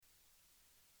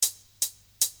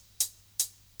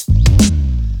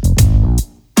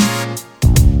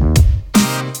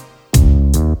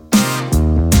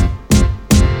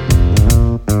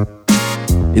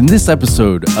this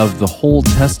episode of The Whole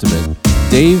Testament,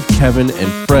 Dave, Kevin,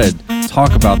 and Fred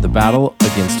talk about the battle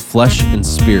against flesh and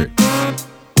spirit.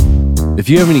 If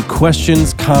you have any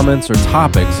questions, comments, or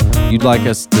topics you'd like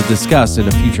us to discuss in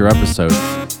a future episode,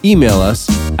 email us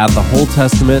at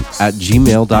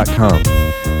thewholetestament@gmail.com.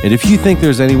 And if you think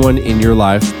there's anyone in your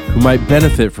life who might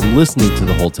benefit from listening to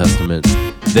The Whole Testament,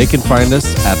 they can find us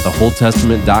at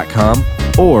thewholetestament.com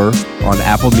or on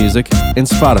Apple Music and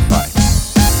Spotify.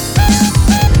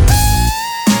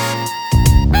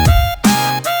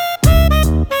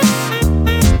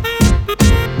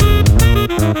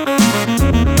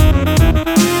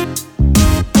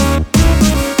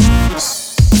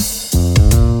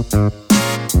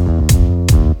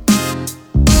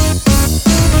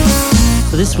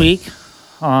 This week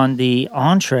on the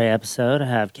Entrée episode, I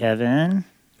have Kevin.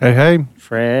 Hey.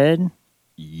 Fred.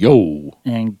 Yo.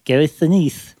 And Gary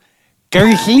Sinise.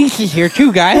 Gary Sinise is here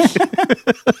too, guys.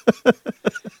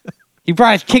 He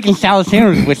brought his chicken salad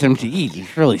sandwich with him to eat.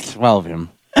 He's really swell of him.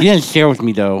 He didn't share with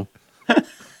me, though.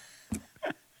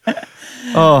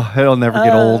 Oh, it'll never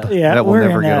get old. Yeah, that will we're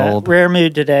never in get a old. rare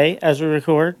mood today as we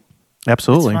record.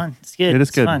 Absolutely. It's fun. It's good. It is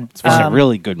it's good. Fun. It's It's a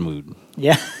really good mood.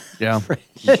 Yeah. Yeah.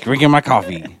 Just drinking my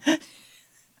coffee.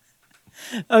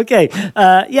 Okay.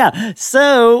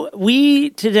 So we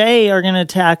today are going to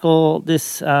tackle this.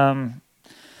 So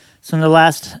in the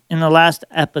last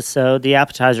episode, the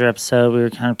appetizer episode, we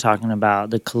were kind of talking about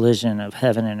the collision of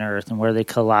heaven and earth and where they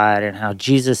collide, and how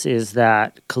Jesus is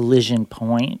that collision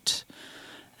point.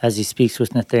 As he speaks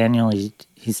with Nathanael,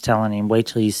 he's telling him, "Wait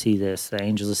till you see this: the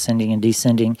angels ascending and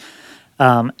descending."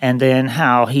 And then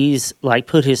how he's like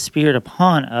put his spirit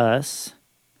upon us.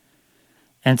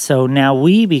 And so now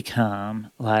we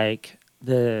become like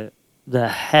the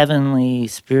heavenly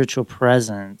spiritual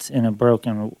presence in a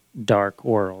broken, dark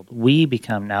world. We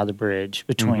become now the bridge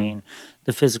between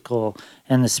the physical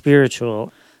and the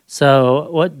spiritual. So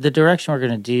what the direction we're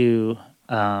going to do,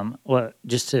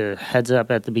 just to heads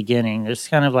up at the beginning, there's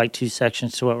kind of like two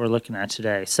sections to what we're looking at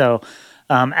today. So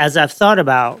as I've thought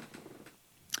about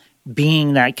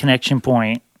being that connection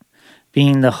point,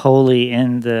 being the holy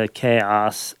in the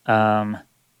chaos,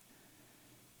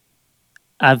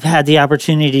 I've had the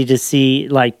opportunity to see,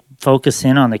 like, focus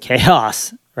in on the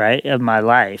chaos, right, of my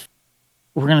life.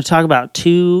 We're going to talk about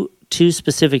two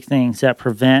specific things that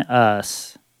prevent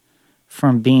us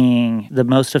from being the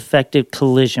most effective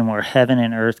collision where heaven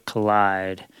and earth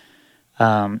collide.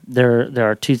 There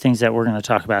are two things that we're going to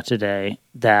talk about today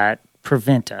that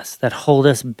prevent us, that hold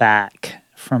us back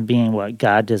from being what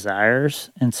God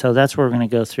desires. And so that's what we're going to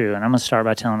go through. And I'm going to start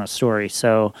by telling a story.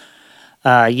 So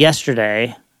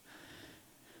yesterday,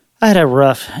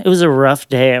 it was a rough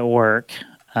day at work.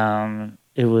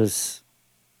 It was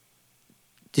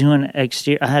doing I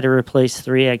had to replace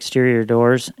 3 exterior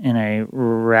doors in a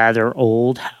rather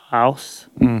old house.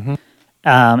 Mm-hmm.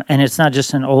 And it's not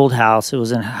just an old house. It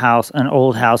was an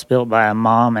old house built by a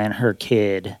mom and her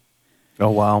kid. Oh,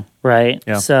 wow. Right?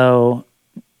 Yeah. So...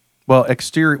 Well,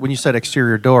 when you said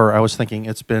exterior door, I was thinking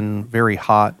it's been very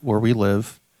hot where we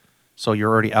live. So you're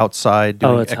already outside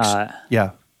doing... it's hot.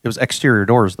 Yeah. It was exterior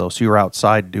doors, though, so you were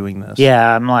outside doing this.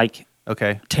 Yeah, I'm like...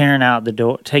 Okay. Tearing out the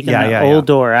door, taking the old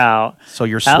door out. So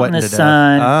you're sweating out in the to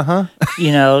sun, death. Uh-huh.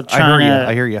 You know, trying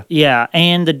I hear you. Yeah,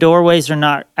 and the doorways are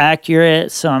not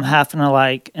accurate, so I'm having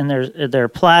to and they're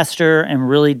plaster and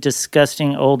really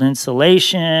disgusting old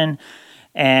insulation,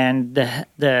 and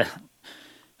the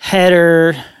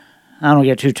header. I don't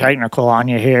get too technical on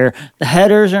you here. The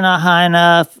headers are not high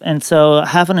enough, and so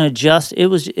having to adjust.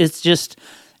 It's just.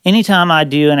 Anytime I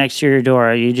do an exterior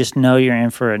door, you just know you're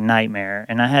in for a nightmare.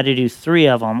 And I had to do 3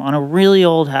 of them on a really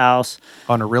old house.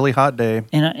 On a really hot day.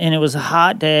 And it was a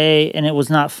hot day, and it was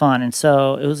not fun. And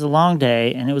so it was a long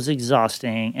day, and it was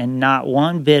exhausting, and not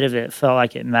one bit of it felt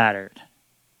like it mattered.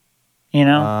 You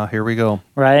know? Here we go.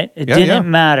 Right? It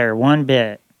didn't matter one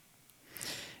bit.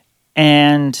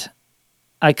 And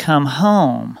I come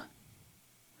home,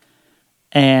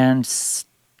 and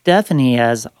Stephanie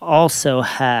has also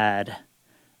had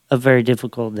a very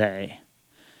difficult day.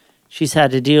 She's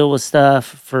had to deal with stuff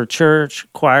for church,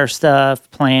 choir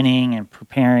stuff, planning and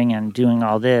preparing and doing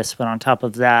all this. But on top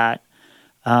of that,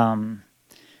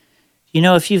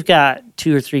 if you've got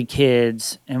 2 or 3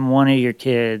 kids and one of your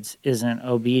kids isn't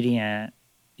obedient,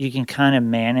 you can kind of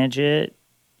manage it.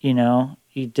 You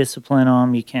discipline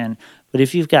them, you can. But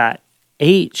if you've got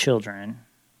 8 children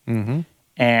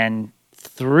and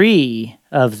 3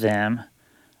 of them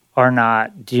are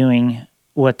not doing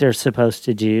what they're supposed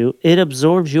to do, it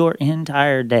absorbs your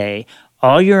entire day,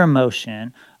 all your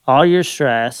emotion, all your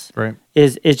stress. Right.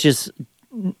 It just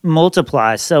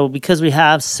multiplies. So because we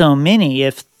have so many,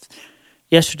 if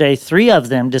yesterday, 3 of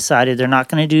them decided they're not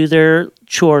going to do their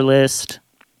chore list.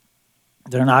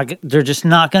 They're just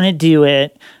not going to do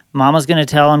it. Mama's going to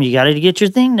tell them, you got to get your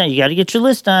thing done. You got to get your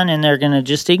list done. And they're going to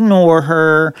just ignore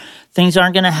her. Things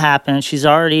aren't going to happen. She's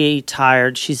already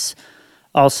tired. She's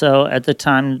also, at the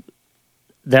time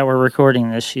that we're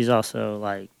recording this, she's also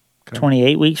like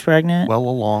 28 weeks pregnant. Well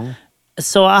along.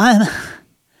 So I'm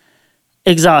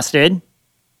exhausted,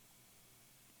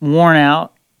 worn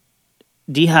out,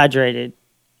 dehydrated.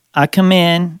 I come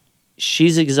in,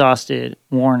 she's exhausted,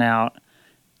 worn out,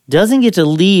 doesn't get to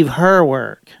leave her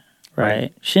work,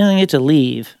 right? She doesn't get to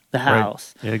leave the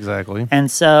house. Right. Yeah, exactly.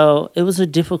 And so it was a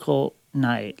difficult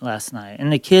night last night.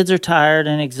 And the kids are tired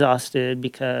and exhausted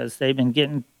because they've been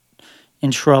getting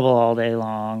in trouble all day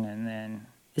long. And then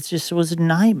it was a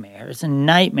nightmare. It's a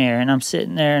nightmare. And I'm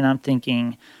sitting there and I'm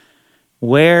thinking,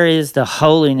 where is the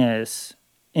holiness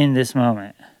in this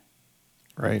moment?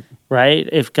 Right. Right?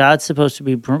 If God's supposed to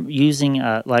be using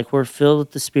us, like we're filled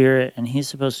with the Spirit, and He's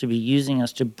supposed to be using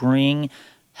us to bring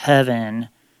heaven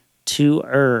to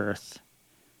earth,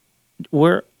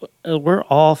 we're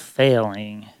all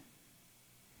failing,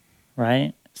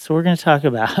 right? So we're going to talk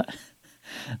about,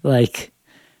 like,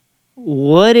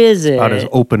 what is it? About as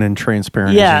open and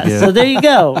transparent as you get. So there you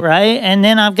go, right? And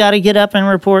then I've got to get up and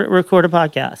record a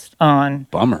podcast on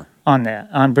that,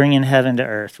 on bringing heaven to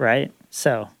earth, right?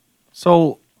 So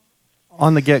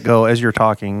on the get-go, as you're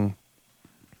talking,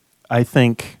 I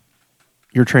think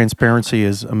your transparency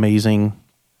is amazing,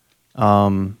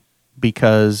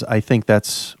 because I think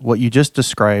that's what you just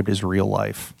described is real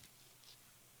life.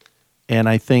 And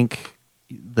I think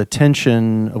the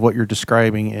tension of what you're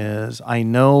describing is, I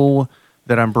know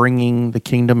that I'm bringing the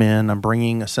kingdom in, I'm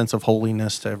bringing a sense of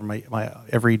holiness to my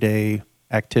everyday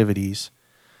activities,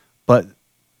 but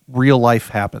real life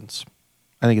happens,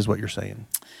 I think is what you're saying.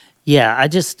 Yeah,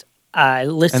 I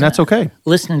listened. And that's okay.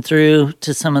 Listening through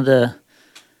to some of the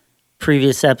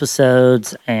previous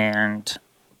episodes, and,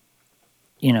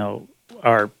 you know,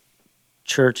 our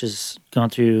church is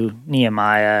going through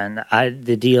Nehemiah, and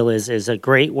the deal is a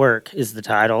great work is the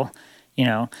title. You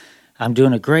know, I'm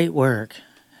doing a great work,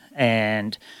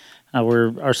 and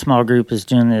our small group is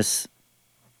doing this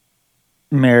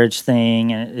marriage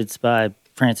thing, and it's by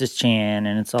Francis Chan,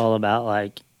 and it's all about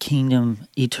like kingdom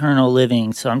eternal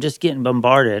living. So I'm just getting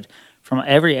bombarded from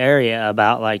every area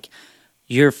about like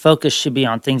your focus should be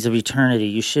on things of eternity.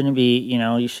 You shouldn't be,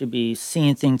 you should be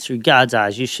seeing things through God's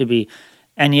eyes. You should be,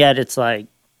 and yet it's like,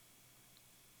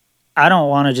 I don't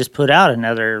want to just put out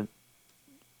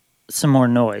some more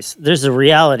noise. There's a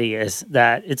reality is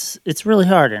that it's really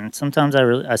hard, and sometimes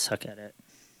I suck at it.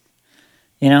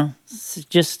 You know,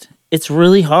 it's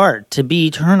really hard to be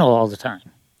eternal all the time.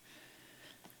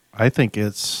 I think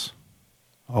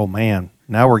oh man,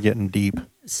 now we're getting deep.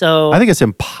 So I think it's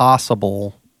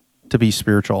impossible to be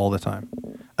spiritual all the time,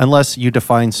 unless you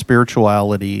define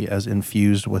spirituality as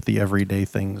infused with the everyday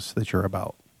things that you're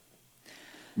about.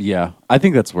 Yeah, I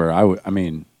think that's where I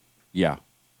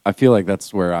feel like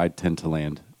that's where I tend to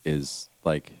land is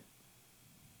the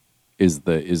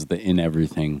in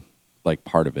everything, like,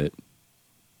 part of it.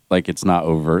 Like, it's not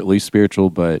overtly spiritual,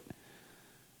 but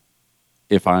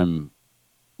if I'm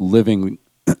living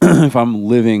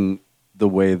the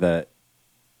way that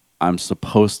I'm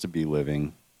supposed to be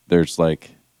living, there's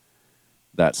like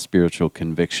that spiritual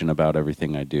conviction about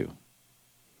everything I do.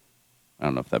 I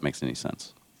don't know if that makes any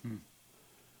sense.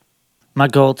 My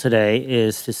goal today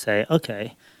is to say,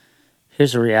 okay,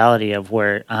 here's a reality of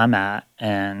where I'm at,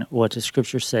 and what does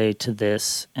Scripture say to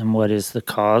this, and what is the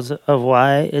cause of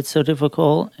why it's so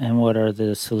difficult, and what are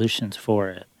the solutions for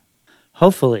it.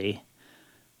 Hopefully,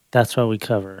 that's what we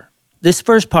cover. This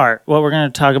first part, what we're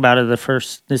going to talk about in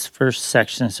this first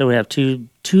section. So we have two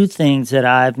things that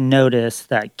I've noticed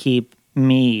that keep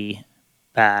me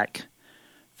back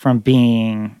from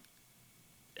being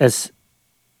as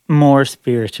more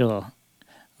spiritual.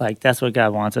 Like, that's what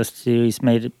God wants us to do. He's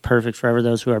made it perfect for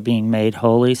those who are being made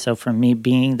holy. So for me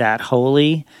being that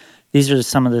holy, these are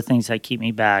some of the things that keep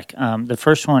me back. The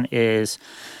first one is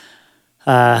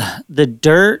the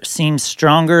dirt seems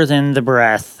stronger than the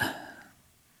breath.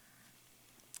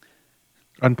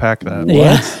 Unpack that.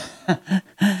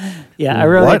 Yeah, I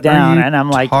wrote it down, and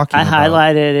I'm like, I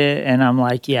highlighted it, and I'm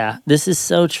like, yeah, this is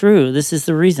so true. This is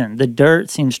the reason. The dirt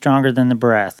seems stronger than the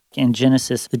breath. In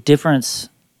Genesis, the difference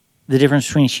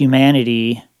between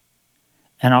humanity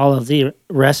and all of the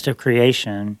rest of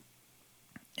creation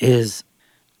is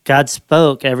God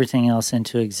spoke everything else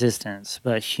into existence,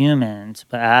 but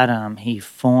Adam, he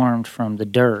formed from the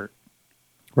dirt.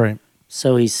 Right.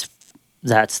 So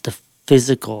that's the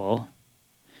physical,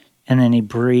 and then he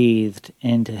breathed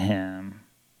into him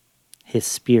his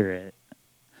spirit.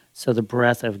 So the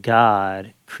breath of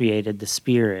God created the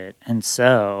spirit. And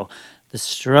so the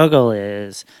struggle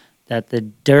is that the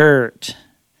dirt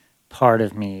part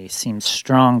of me seems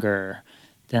stronger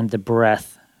than the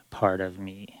breath part of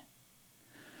me.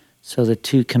 So the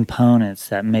two components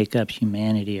that make up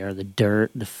humanity are the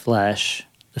dirt, the flesh,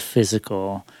 the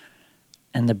physical,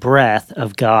 and the breath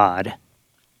of God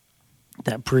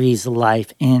that breathes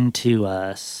life into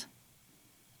us.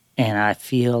 And I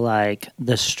feel like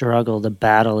the struggle, the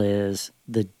battle is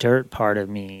the dirt part of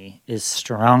me is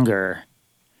stronger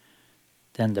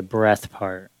than the breath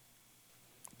part,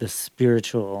 the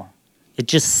spiritual. It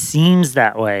just seems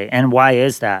that way. And why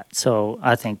is that? So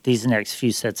I think these next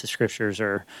few sets of scriptures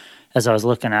are, as I was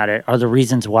looking at it, are the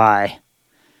reasons why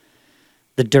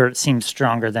the dirt seems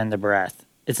stronger than the breath.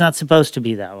 It's not supposed to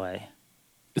be that way.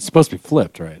 It's supposed to be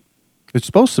flipped, right? It's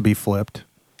supposed to be flipped.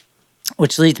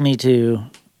 Which leads me to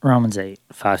Romans 8,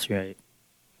 5 through 8.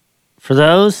 For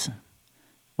those,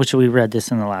 which we read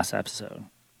this in the last episode,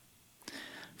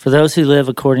 for those who live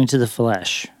according to the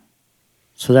flesh,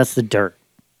 so that's the dirt,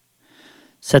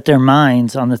 set their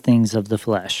minds on the things of the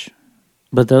flesh.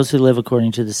 But those who live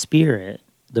according to the Spirit,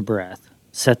 the breath,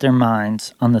 set their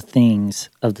minds on the things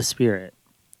of the Spirit.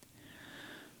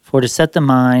 For to set the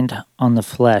mind on the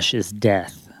flesh is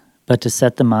death, but to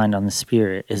set the mind on the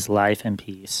Spirit is life and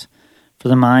peace. For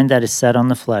the mind that is set on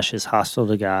the flesh is hostile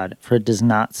to God, for it does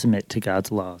not submit to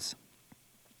God's laws.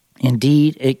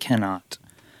 Indeed, it cannot.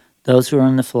 Those who are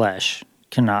in the flesh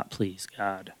cannot please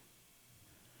God.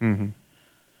 Mm-hmm.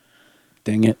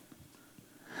 Dang it.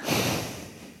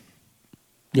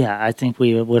 Yeah, I think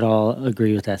we would all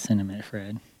agree with that sentiment,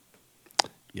 Fred.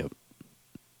 Yep.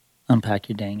 Unpack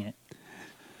your dang it.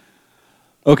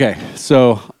 Okay,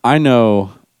 so I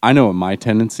know what my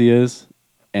tendency is,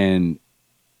 and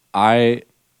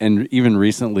even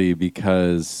recently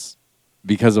because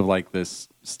of like this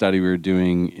study we were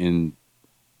doing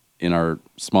in our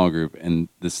small group and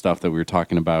the stuff that we were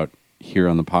talking about here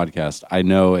on the podcast, I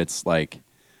know it's like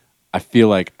I feel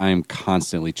like I'm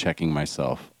constantly checking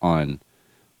myself on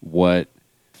what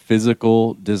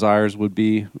physical desires would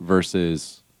be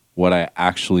versus what I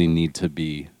actually need to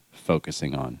be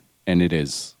focusing on. And it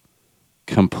is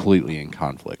completely in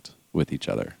conflict with each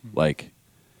other. Like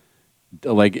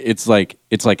it's like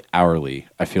hourly.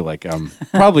 I feel like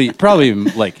probably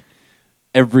like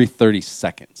every 30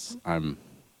 seconds I'm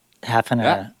Half an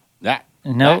hour. that.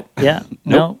 No, that. yeah,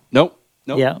 Nope.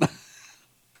 yeah.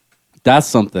 That's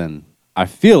something I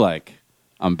feel like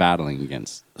I'm battling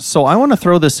against. So I want to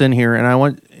throw this in here,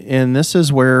 and this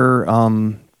is where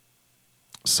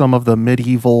some of the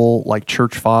medieval like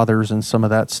church fathers and some of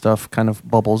that stuff kind of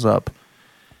bubbles up.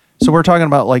 So we're talking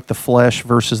about like the flesh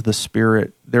versus the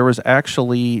spirit. There was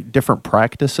actually different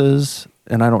practices,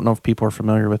 and I don't know if people are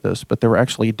familiar with this, but there were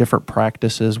actually different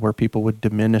practices where people would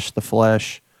diminish the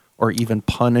flesh or even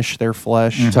punish their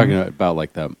flesh. You're talking about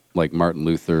like that, like Martin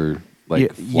Luther,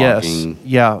 like flogging.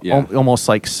 Yes, almost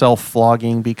like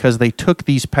self-flogging, because they took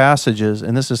these passages,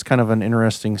 and this is kind of an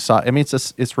interesting side. I mean,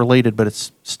 it's related, but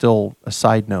it's still a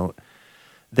side note.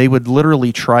 They would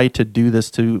literally try to do this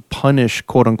to punish,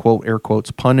 quote unquote, air quotes,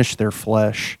 punish their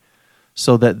flesh,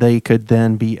 so that they could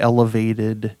then be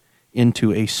elevated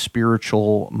into a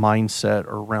spiritual mindset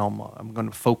or realm. I'm going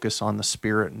to focus on the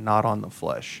spirit, not on the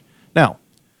flesh. Now,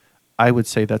 I would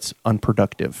say that's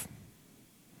unproductive.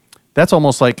 That's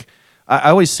almost like,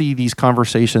 I always see these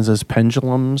conversations as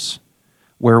pendulums,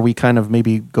 where we kind of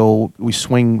maybe we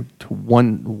swing to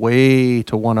one way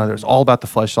to one other. It's all about the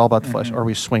flesh, it's all about the flesh. Or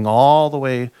we swing all the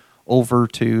way over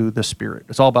to the spirit.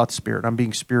 It's all about the spirit. I'm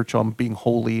being spiritual, I'm being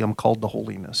holy, I'm called to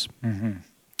holiness. Mm-hmm.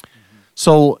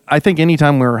 So I think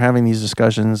anytime we're having these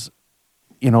discussions,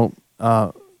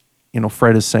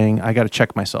 Fred is saying, I got to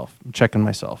check myself. I'm checking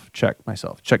myself, check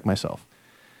myself.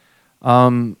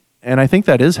 And I think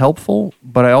that is helpful,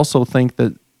 but I also think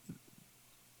that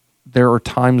there are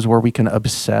times where we can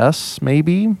obsess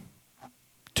maybe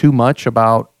too much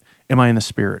about, am I in the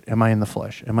spirit? Am I in the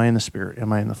flesh? Am I in the spirit?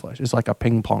 Am I in the flesh? It's like a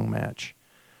ping pong match.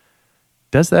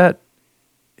 Is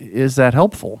that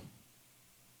helpful?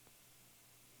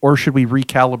 Or should we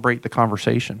recalibrate the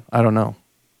conversation? I don't know.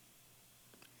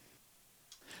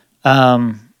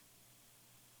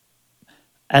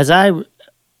 As I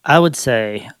would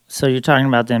say, so you're talking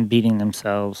about them beating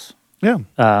themselves. Yeah.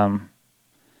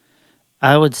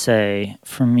 I would say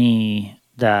for me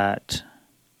that,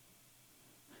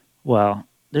 well,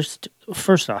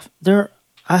 first off,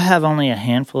 I have only a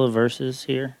handful of verses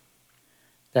here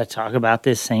that talk about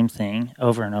this same thing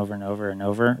over and over and over and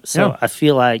over. So Yeah. I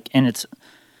feel like, and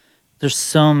there's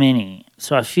so many.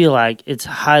 So I feel like it's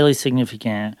highly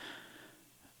significant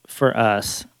for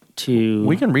us to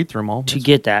We can read through them all. to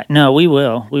get that. No, we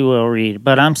will read.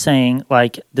 But I'm saying,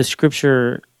 like, the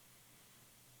scripture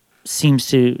seems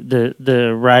to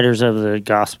the writers of the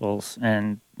Gospels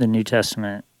and the New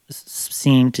Testament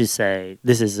seem to say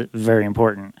this is very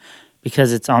important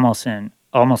because it's almost in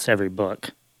almost every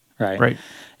book, right? Right.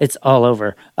 It's all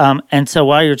over. And so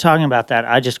while you're talking about that,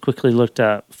 I just quickly looked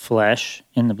up flesh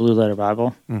in the Blue Letter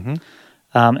Bible. Mm-hmm.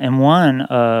 And one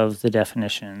of the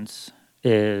definitions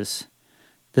is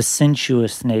the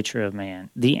sensuous nature of man,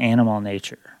 the animal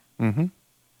nature. Mm-hmm.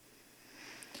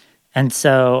 And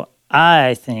so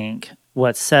I think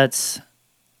what sets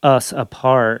us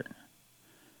apart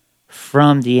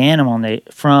from the animals,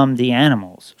 from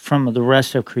the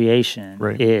rest of creation,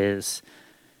 Right. is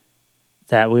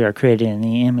that we are created in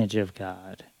the image of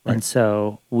God. Right. And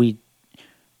so we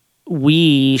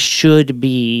should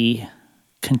be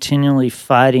continually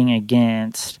fighting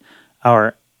against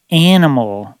our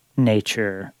animal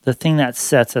nature, the thing that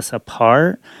sets us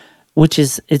apart, which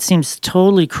is, it seems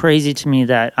totally crazy to me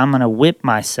that I'm going to whip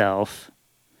myself.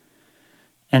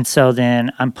 And so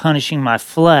then I'm punishing my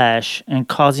flesh and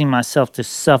causing myself to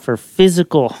suffer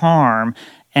physical harm.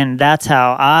 And that's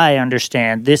how I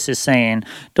understand this is saying,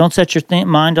 don't set your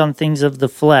mind on things of the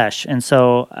flesh. And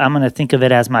so I'm going to think of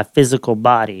it as my physical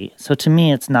body. So to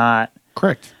me, it's not.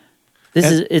 Correct.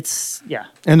 Yeah.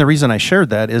 And the reason I shared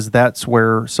that is that's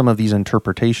where some of these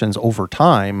interpretations over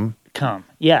time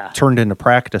turned into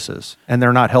practices, and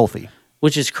they're not healthy.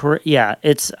 Which is correct. Yeah,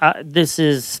 it's this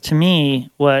is, to me,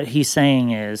 what he's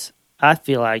saying is, I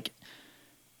feel like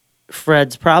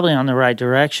Fred's probably on the right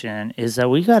direction. Is that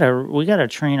we gotta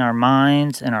train our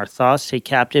minds and our thoughts, take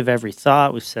captive every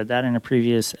thought. We've said that in a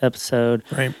previous episode.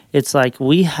 Right. It's like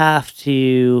we have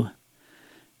to.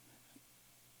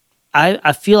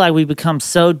 I feel like we become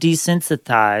so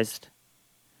desensitized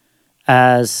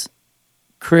as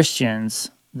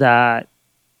Christians that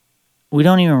we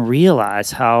don't even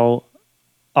realize how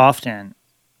often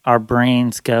our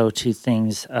brains go to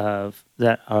things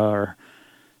that are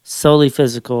solely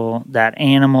physical, that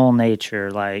animal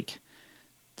nature, like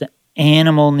the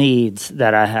animal needs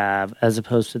that I have, as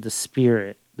opposed to the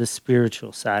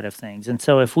spiritual side of things. And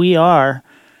so if we are,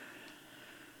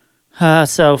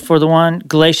 so for the one,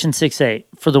 Galatians 6:8,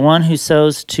 for the one who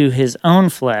sows to his own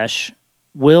flesh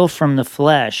will from the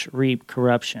flesh reap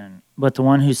corruption, but the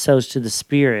one who sows to the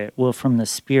Spirit will from the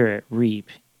Spirit reap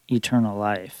eternal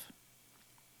life.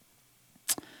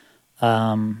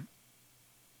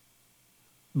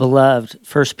 Beloved,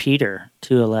 1 Peter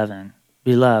 2:11,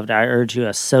 beloved, I urge you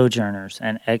as sojourners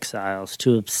and exiles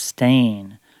to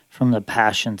abstain from the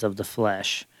passions of the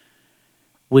flesh,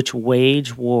 which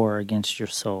wage war against your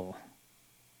soul.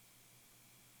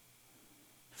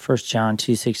 1 John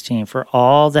 2:16, for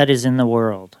all that is in the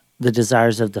world, the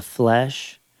desires of the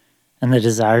flesh and the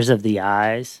desires of the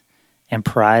eyes and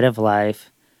pride of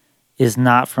life is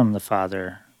not from the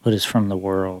Father, but is from the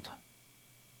world.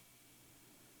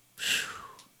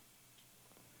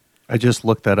 I just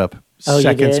looked that up Oh,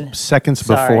 you did? seconds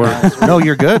Sorry, before. No,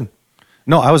 you're good.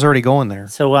 No, I was already going there.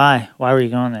 So why? Why were you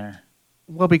going there?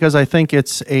 Well, because I think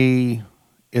it's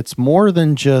more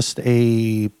than just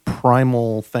a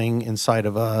primal thing inside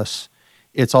of us.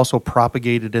 It's also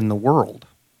propagated in the world.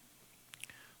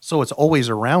 So it's always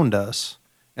around us.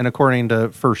 And according to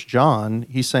 1 John,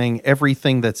 he's saying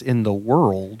everything that's in the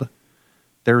world,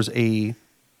 there's a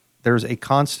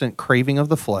constant craving of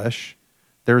the flesh,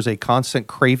 there's a constant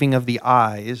craving of the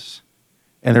eyes,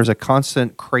 and there's a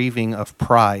constant craving of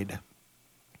pride.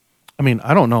 I mean,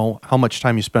 I don't know how much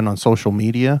time you spend on social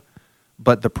media,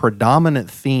 but the predominant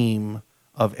theme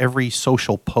of every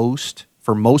social post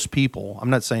for most people, I'm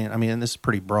not saying, I mean, this is a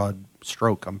pretty broad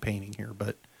stroke I'm painting here,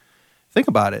 but think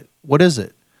about it. What is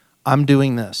it? I'm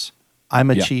doing this.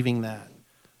 I'm achieving that.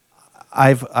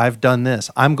 I've done this.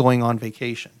 I'm going on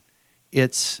vacation.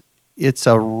 It's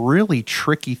a really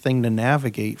tricky thing to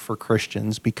navigate for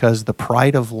Christians because the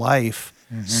pride of life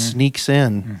sneaks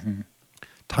in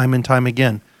time and time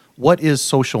again. What is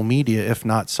social media if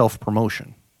not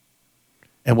self-promotion?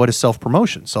 And what is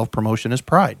self-promotion? Self-promotion is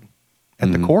pride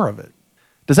at the core of it.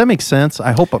 Does that make sense?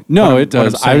 I hope. No, it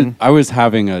does. I was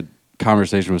having a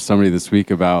conversation with somebody this week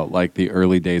about like the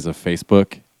early days of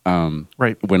Facebook.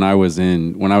 Right. When I was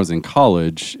in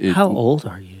college. How old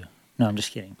are you? No, I'm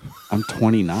just kidding. I'm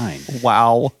 29.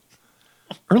 Wow.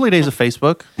 Early days of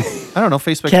Facebook. I don't know.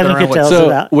 Facebook's Kevin been could around.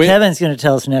 tell us Kevin's going to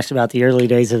tell us next about the early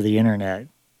days of the internet.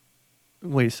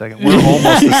 Wait a second. We're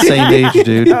almost the same age,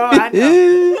 dude. Oh, I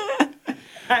know.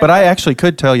 But I actually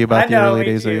could tell you about I the know, early me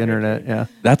days of too, the me internet. Yeah.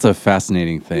 That's a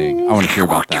fascinating thing. I want to hear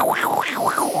about that.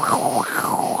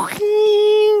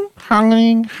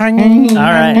 hanging. All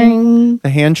right. The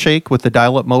handshake with the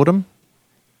dial-up modem.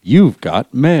 You've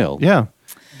got mail. Yeah.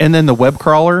 And then the web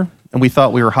crawler, and we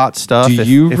thought we were hot stuff. Do if,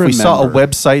 you if we saw a remember-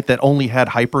 website that only had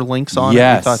hyperlinks on it, we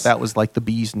Yes. thought that was like the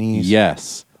bee's knees.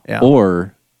 Yes. Yeah.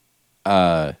 Or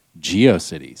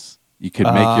GeoCities. You could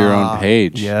make your own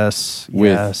page. Yes.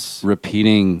 With yes.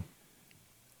 repeating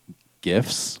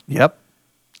GIFs. Yep.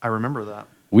 I remember that.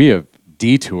 We have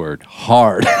detoured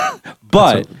hard.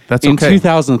 But that's in okay.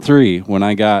 2003, when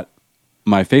I got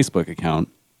my Facebook account,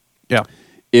 Yeah.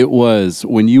 it was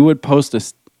when you would post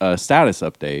a status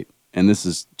update, and this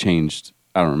has changed.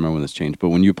 I don't remember when this changed, but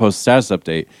when you post a status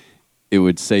update, it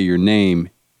would say your name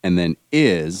and then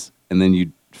is, and then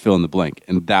you'd fill in the blank,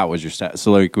 and that was your status.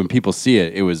 So like when people see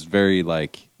it, it was very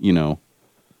like, you know,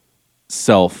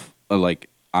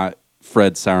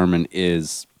 Fred Sourman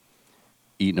is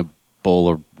eating a bowl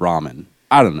of ramen.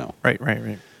 I don't know. Right.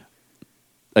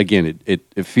 Again,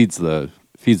 it feeds the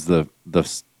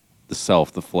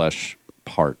self, the flesh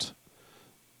part.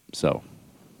 So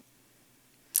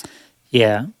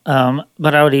Yeah.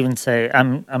 But I would even say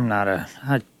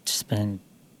I spend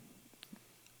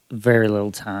very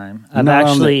little time. I've not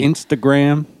actually on the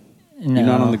Instagram. no, You're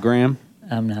not on the gram.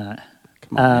 I'm not.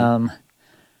 Come on, man.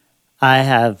 I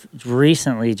have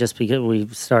recently, just because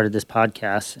we've started this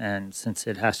podcast, and since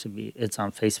it's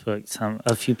on Facebook.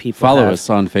 A few people Follow have, us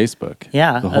on Facebook.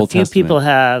 Yeah, The Whole a few Testament. people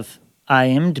have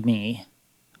IM'd me,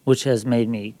 which has made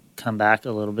me come back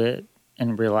a little bit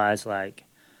and realize like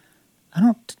I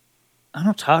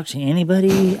don't talk to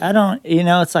anybody.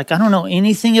 It's like I don't know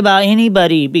anything about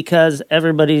anybody because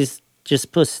everybody's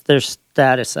just puts their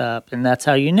status up, and that's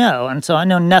how you know. And so I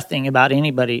know nothing about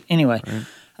anybody anyway.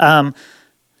 Right.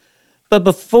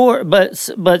 But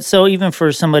so even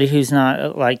for somebody who's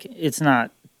not like, it's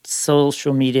not,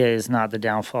 social media is not the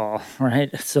downfall,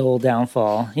 right? Soul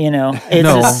downfall,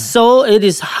 it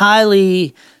is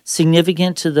highly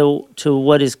significant to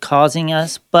what is causing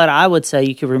us. But I would say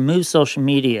you could remove social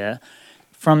media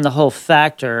from the whole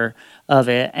factor of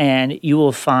it, and you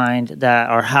will find that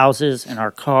our houses and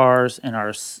our cars and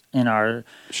our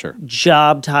Sure.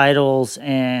 job titles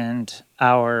and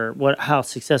how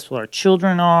successful our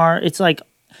children are. It's like,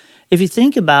 if you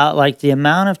think about like the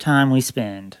amount of time we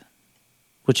spend,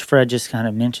 which Fred just kind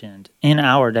of mentioned, in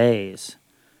our days,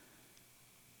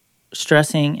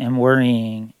 stressing and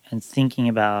worrying and thinking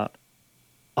about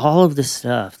all of this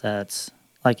stuff that's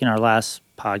like in our last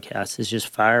podcast is just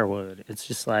firewood. It's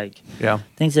just like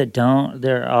things that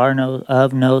are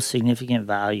no significant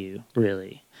value,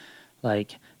 really.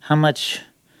 Like how much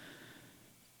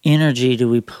energy do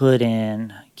we put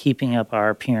in keeping up our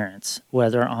appearance,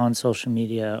 whether on social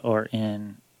media or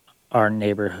in our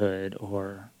neighborhood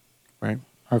or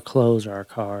our clothes or our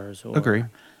cars? Or, Agree.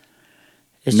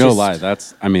 Lie.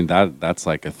 That's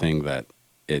like a thing that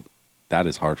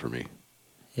is hard for me.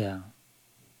 Yeah.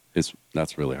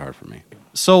 That's really hard for me.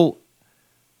 So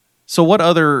what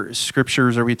other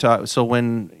scriptures are we talking? So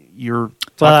when you're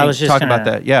I was just talking about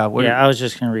that, I was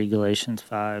just going to read Galatians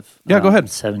 5. Yeah, go ahead.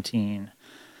 17.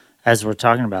 As we're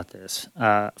talking about this,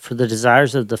 for the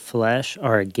desires of the flesh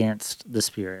are against the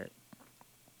spirit,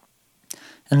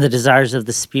 and the desires of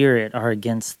the spirit are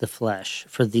against the flesh.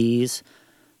 For these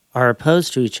are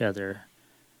opposed to each other,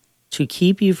 to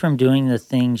keep you from doing the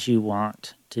things you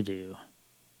want to do.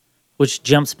 Which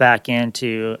jumps back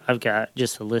into, I've got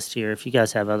just a list here. If you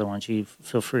guys have other ones, you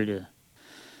feel free to.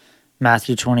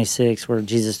 Matthew 26, where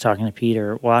Jesus is talking to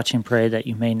Peter, watch and pray that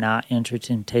you may not enter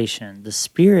temptation. The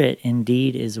spirit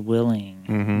indeed is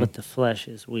willing, but the flesh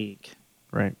is weak.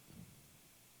 Right.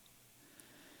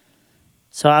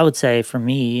 So I would say for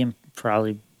me, and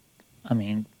probably,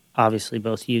 obviously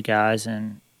both you guys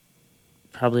and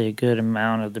probably a good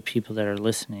amount of the people that are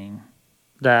listening,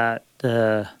 that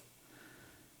the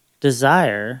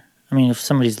desire, if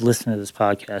somebody's listening to this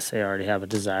podcast, they already have a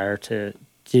desire to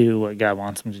do what God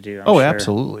wants them to do. I'm sure.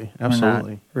 Absolutely. We're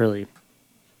not really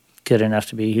good enough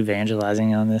to be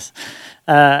evangelizing on this.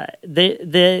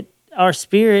 That our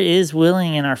spirit is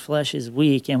willing and our flesh is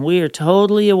weak, and we are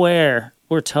totally aware.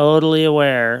 We're totally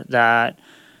aware that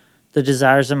the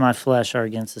desires of my flesh are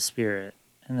against the spirit,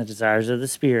 and the desires of the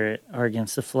spirit are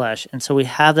against the flesh. And so we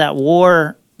have that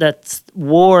war. That's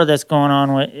going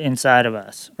on inside of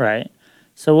us, right?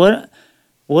 So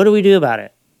what do we do about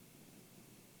it?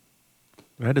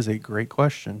 That is a great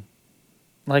question.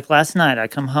 Like last night, I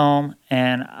come home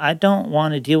and I don't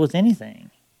want to deal with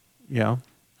anything. Yeah.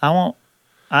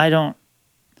 I don't.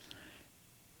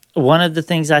 One of the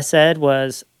things I said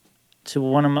was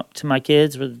to my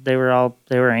kids, they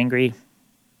were angry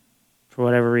for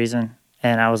whatever reason,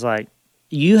 and I was like,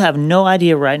 you have no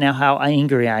idea right now how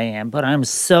angry I am, but I'm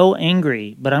so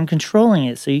angry, but I'm controlling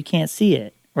it so you can't see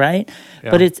it, right?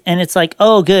 Yeah. But it's like,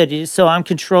 oh, good, so I'm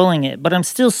controlling it, but I'm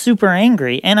still super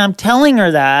angry, and I'm telling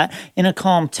her that in a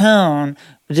calm tone.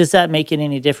 But does that make it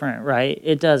any different, right?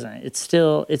 It doesn't.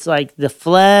 It's like the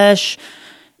flesh,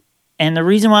 and the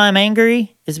reason why I'm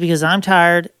angry is because I'm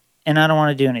tired and I don't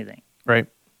want to do anything. Right.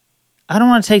 I don't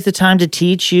want to take the time to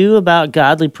teach you about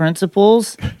godly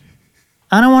principles.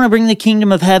 I don't want to bring the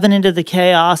kingdom of heaven into the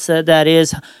chaos that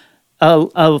is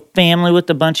a family with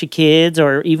a bunch of kids,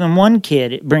 or even one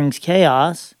kid. It brings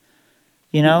chaos.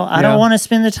 I don't want to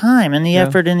spend the time and the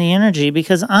effort and the energy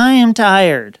because I am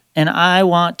tired and I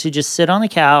want to just sit on the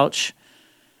couch,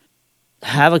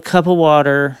 have a cup of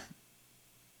water,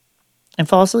 and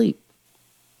fall asleep.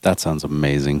 That sounds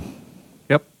amazing.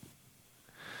 Yep.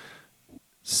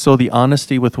 So the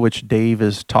honesty with which Dave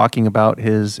is talking about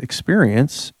his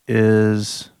experience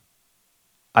is,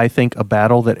 I think, a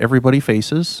battle that everybody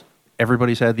faces.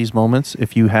 Everybody's had these moments.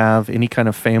 If you have any kind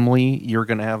of family, you're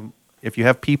going to have, if you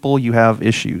have people, you have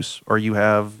issues or you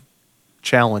have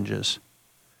challenges.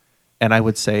 And I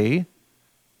would say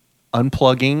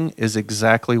unplugging is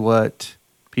exactly what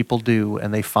people do,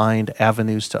 and they find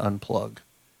avenues to unplug.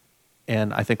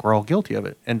 And I think we're all guilty of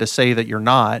it. And to say that you're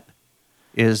not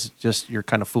is just, you're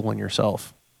kind of fooling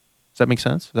yourself. Does that make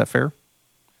sense? Is that fair?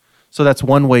 So that's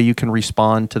one way you can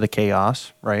respond to the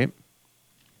chaos, right?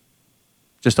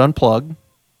 Just unplug.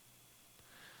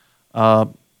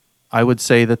 I would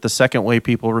say that the second way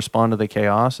people respond to the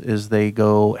chaos is they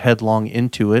go headlong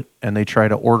into it and they try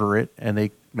to order it and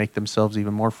they make themselves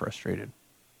even more frustrated.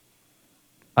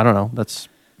 I don't know. That's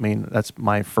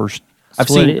my first.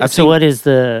 So what is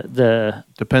the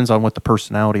Depends on what the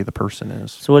personality of the person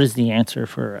is. So what is the answer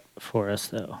for us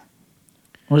though?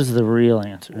 What is the real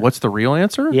answer? What's the real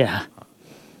answer? Yeah.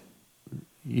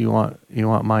 You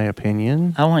want my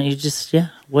opinion? I want you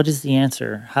what is the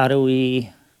answer? How do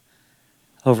we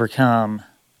overcome?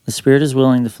 The spirit is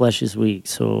willing, the flesh is weak.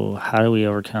 So how do we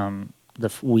overcome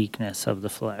the weakness of the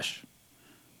flesh?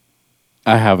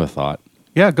 I have a thought.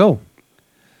 Yeah, go.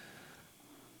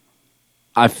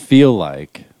 I feel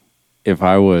like if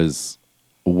I was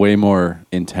way more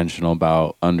intentional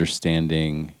about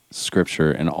understanding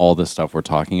scripture and all the stuff we're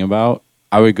talking about,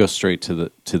 I would go straight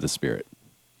to the spirit.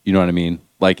 You know what I mean?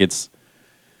 Like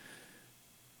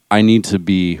I need to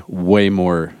be way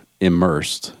more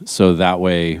immersed so that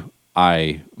way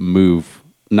I move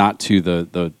not to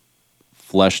the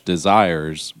flesh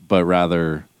desires, but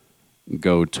rather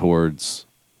go towards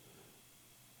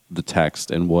the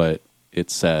text and what it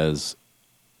says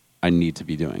I need to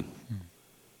be doing.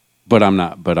 But I'm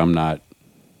not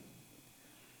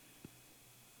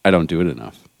I don't do it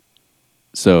enough.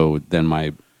 So then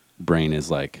my brain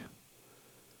is like,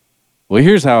 well,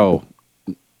 here's how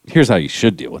you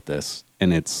should deal with this.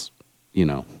 And it's,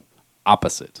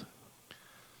 opposite.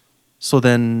 So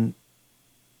then,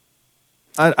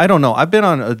 I don't know. I've been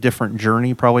on a different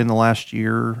journey probably in the last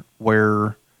year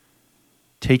where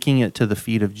taking it to the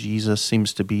feet of Jesus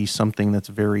seems to be something that's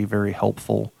very, very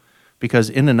helpful. Because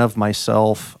in and of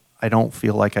myself, I don't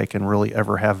feel like I can really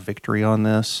ever have victory on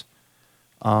this.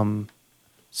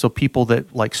 So people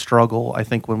that like struggle, I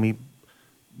think when we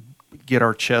get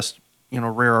our chest,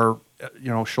 rear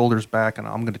our, shoulders back, and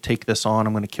I'm going to take this on,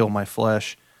 I'm going to kill my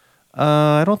flesh.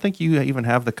 I don't think you even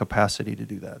have the capacity to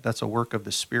do that. That's a work of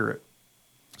the Spirit.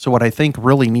 So what I think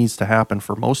really needs to happen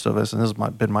for most of us, and this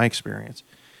has been my experience,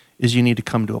 is you need to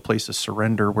come to a place of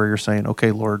surrender where you're saying,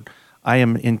 okay, Lord, I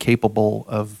am incapable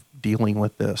of dealing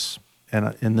with this,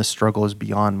 and this struggle is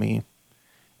beyond me.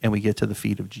 And we get to the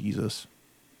feet of Jesus,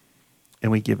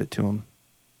 and we give it to him.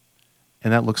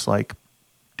 And that looks like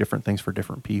different things for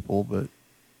different people,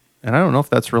 and I don't know if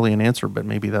that's really an answer, but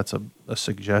maybe that's a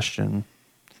suggestion.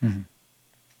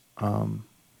 Mm-hmm.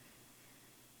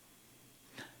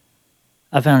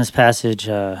 I found this passage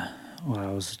while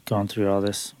I was going through all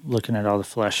this, looking at all the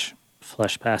flesh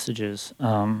passages.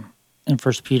 In 1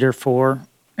 Peter 4,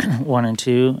 1 and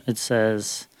 2, it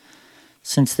says,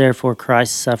 "Since therefore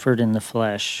Christ suffered in the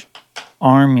flesh,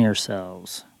 arm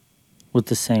yourselves with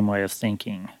the same way of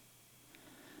thinking."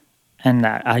 And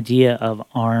that idea of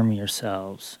arm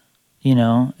yourselves,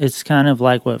 it's kind of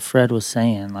like what Fred was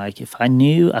saying. Like if I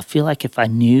feel like if I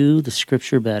knew the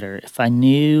scripture better, if I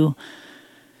knew,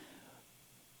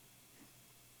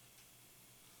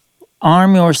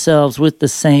 arm yourselves with the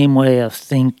same way of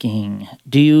thinking.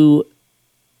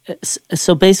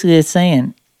 So basically it's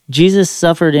saying Jesus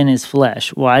suffered in his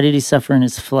flesh. Why did he suffer in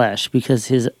his flesh?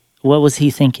 Because what was he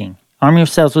thinking? Arm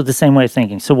yourselves with the same way of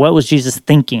thinking. So what was Jesus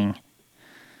thinking?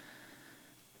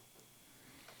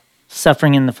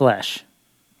 Suffering in the flesh.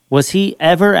 Was he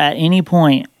ever at any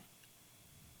point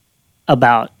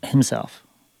about himself?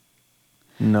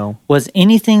 No. Was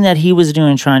anything that he was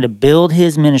doing trying to build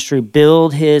his ministry,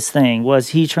 build his thing, was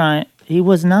he trying? He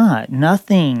was not.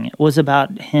 Nothing was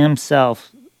about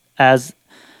himself as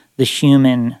the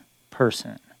human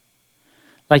person.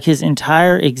 Like his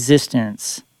entire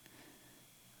existence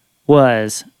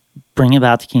was bring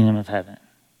about the kingdom of heaven.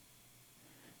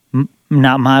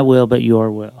 Not my will, but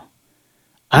your will.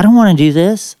 I don't want to do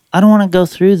this. I don't want to go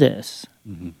through this.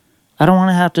 I don't want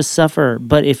to have to suffer.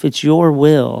 But if it's your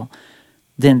will,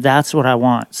 then that's what I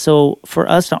want. So for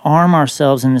us to arm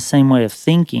ourselves in the same way of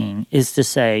thinking is to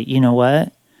say, you know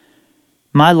what?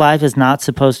 My life is not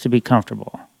supposed to be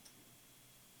comfortable.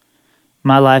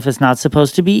 My life is not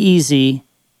supposed to be easy.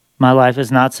 My life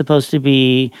is not supposed to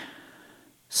be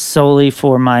solely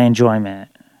for my enjoyment.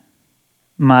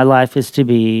 My life is to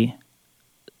be,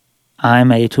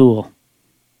 I'm a tool.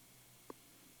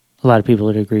 A lot of people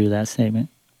would agree with that statement.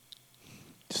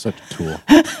 Such a tool.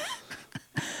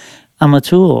 I'm a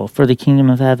tool for the kingdom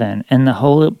of heaven, and the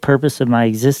whole purpose of my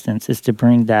existence is to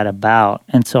bring that about.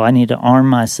 And so I need to arm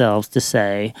myself to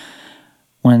say,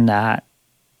 when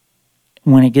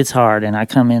it gets hard and I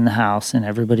come in the house and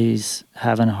everybody's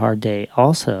having a hard day,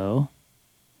 also,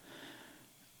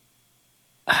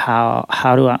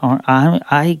 how do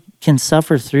I can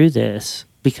suffer through this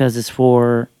because it's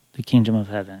for the kingdom of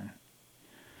heaven.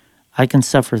 I can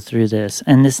suffer through this.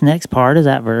 And this next part of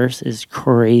that verse is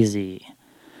crazy.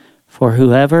 For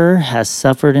whoever has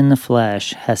suffered in the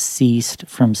flesh has ceased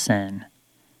from sin,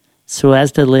 so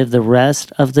as to live the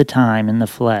rest of the time in the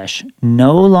flesh,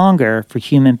 no longer for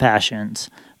human passions,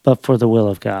 but for the will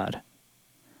of God.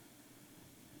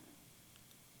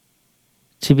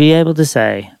 To be able to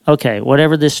say, okay,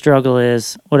 whatever this struggle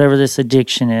is, whatever this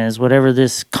addiction is, whatever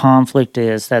this conflict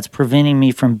is that's preventing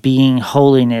me from being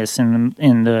holiness in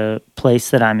the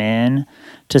place that I'm in,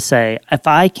 to say, if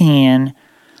I can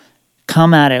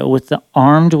come at it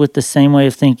armed with the same way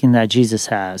of thinking that Jesus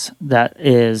has, that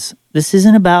is, this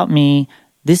isn't about me,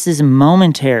 this is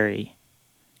momentary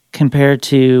compared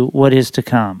to what is to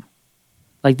come.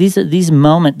 Like this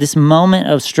moment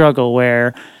of struggle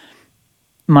where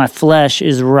my flesh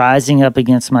is rising up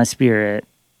against my spirit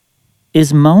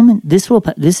is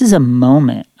this is a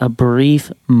moment, a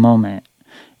brief moment.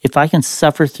 If I can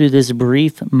suffer through this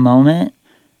brief moment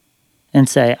and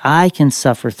say, I can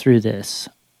suffer through this,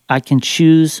 I can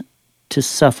choose to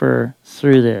suffer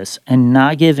through this and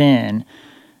not give in,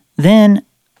 then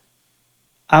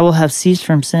I will have ceased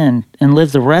from sin and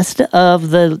live the rest of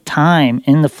the time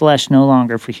in the flesh no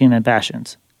longer for human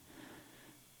passions,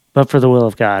 but for the will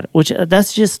of God, which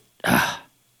that's just... But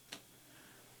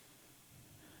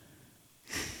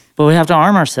we have to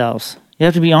arm ourselves. You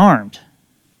have to be armed.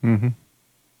 Mm-hmm.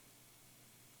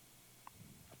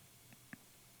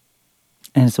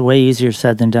 And it's way easier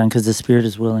said than done because the spirit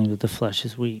is willing, but the flesh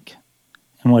is weak.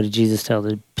 And what did Jesus tell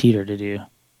Peter to do?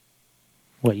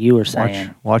 What you were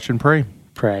saying. Watch and pray.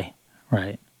 Pray.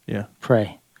 Right. Yeah.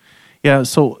 Pray. Yeah.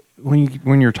 So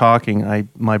when you're talking,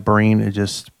 my brain is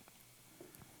just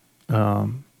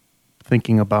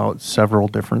thinking about several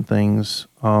different things.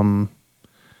 When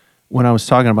I was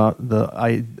talking about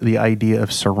the idea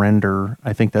of surrender,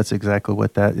 I think that's exactly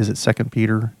what that is. It 2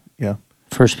 Peter? Yeah.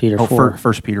 1 Peter 4.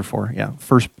 1 Peter 4, yeah.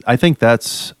 I think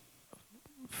that's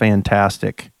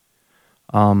fantastic.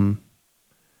 The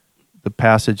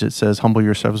passage that says, humble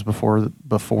yourselves before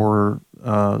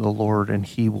the Lord and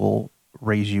he will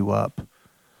raise you up.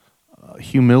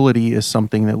 Humility is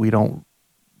something that we don't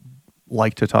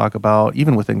like to talk about,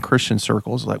 even within Christian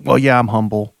circles. Like, well, yeah, I'm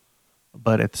humble,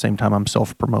 but at the same time, I'm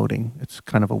self-promoting. It's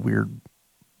kind of a weird,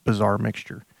 bizarre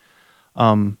mixture.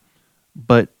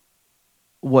 But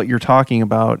what you're talking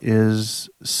about is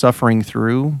suffering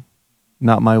through,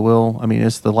 not my will. I mean,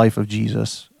 it's the life of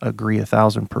Jesus. Agree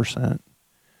 1,000%.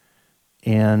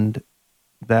 And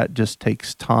that just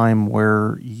takes time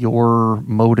where your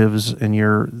motives and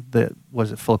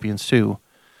was it Philippians 2?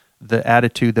 The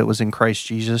attitude that was in Christ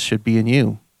Jesus should be in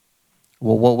you.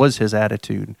 Well, what was his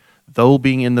attitude? Though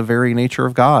being in the very nature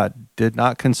of God, did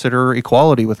not consider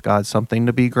equality with God something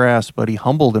to be grasped, but he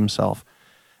humbled himself.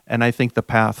 And I think the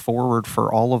path forward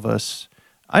for all of us,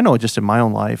 I know just in my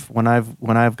own life, when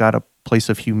I've got a place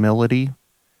of humility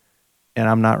and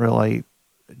I'm not really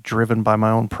driven by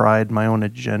my own pride, my own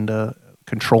agenda,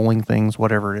 controlling things,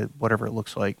 whatever it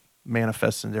looks like,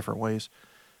 manifests in different ways,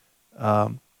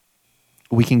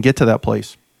 we can get to that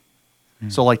place.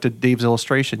 So like to Dave's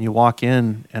illustration, you walk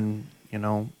in and,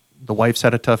 the wife's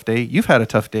had a tough day. You've had a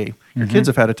tough day. Your kids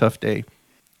have had a tough day.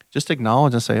 Just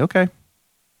acknowledge and say, okay,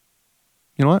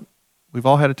 you know what? We've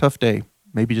all had a tough day.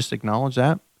 Maybe just acknowledge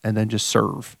that and then just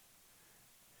serve.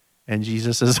 And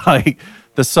Jesus is like,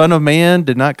 the Son of Man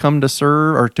did not come to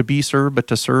serve or to be served, but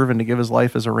to serve and to give his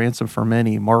life as a ransom for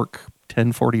many. Mark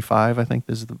 10:45, I think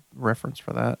is the reference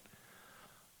for that.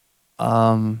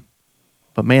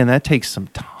 But man, that takes some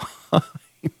time.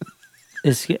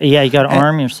 You got to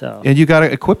arm yourself. And you got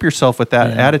to equip yourself with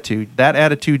that Yeah. attitude. That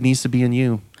attitude needs to be in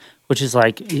you. Which is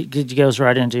like, it goes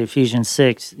right into Ephesians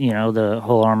 6, the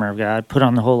whole armor of God. Put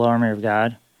on the whole armor of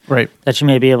God, Right. that you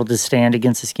may be able to stand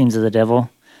against the schemes of the devil.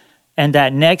 And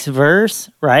that next verse,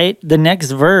 right? The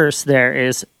next verse there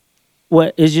is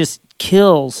what it just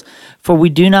kills. For we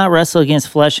do not wrestle against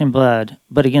flesh and blood,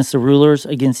 but against the rulers,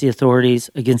 against the authorities,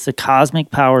 against the cosmic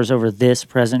powers over this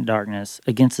present darkness,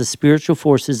 against the spiritual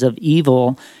forces of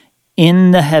evil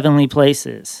in the heavenly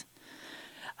places.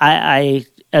 I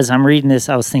as I'm reading this,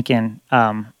 I was thinking,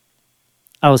 I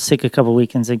was sick a couple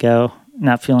weekends ago,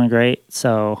 not feeling great,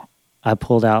 so I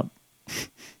pulled out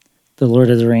The Lord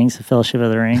of the Rings, The Fellowship of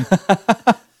the Ring.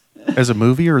 As a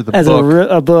movie or the As book?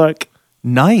 a book.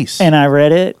 Nice. And I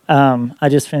read it. I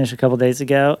just finished a couple days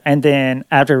ago. And then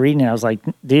after reading it, I was like,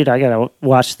 dude, I got to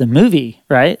watch the movie,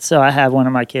 right? So I had one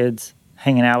of my kids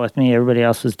hanging out with me. Everybody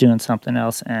else was doing something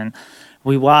else. And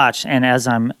we watched. And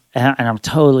I'm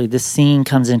totally, this scene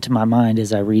comes into my mind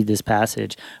as I read this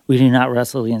passage. We do not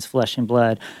wrestle against flesh and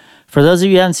blood. For those of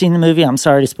you who haven't seen the movie, I'm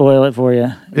sorry to spoil it for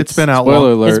you. It's been out Spoiler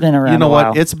long. alert. It's been around You know a while.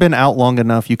 what? It's been out long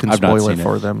enough. You can I've not spoil it seen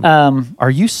for it. them. Are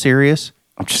you serious?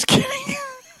 I'm just kidding.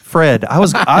 Fred, I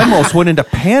almost went into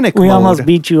panic We mode. almost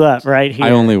beat you up right here. I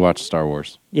only watch Star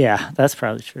Wars. Yeah, that's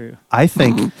probably true. I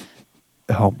think,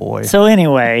 oh boy. So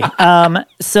anyway,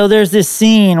 so there's this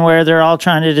scene where they're all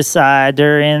trying to decide.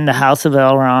 They're in the House of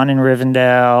Elrond in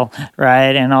Rivendell,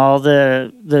 right? And all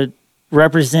the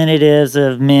representatives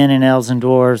of men and elves and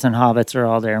dwarves and hobbits are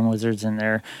all there and wizards in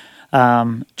there,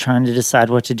 trying to decide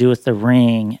what to do with the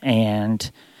ring.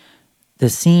 And the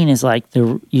scene is like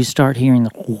you start hearing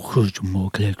It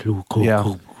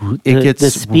gets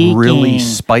the speaking. really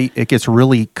it gets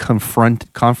really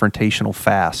confrontational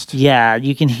fast. Yeah,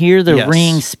 you can hear the Yes.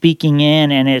 ring speaking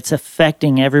in, and it's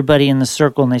affecting everybody in the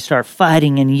circle, and they start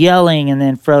fighting and yelling, and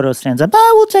then Frodo stands up,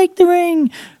 I will take the ring,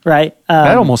 right?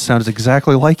 That almost sounds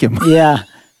exactly like him. Yeah.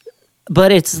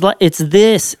 But it's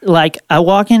this, like, I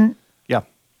walk in, Yeah.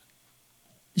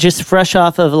 just fresh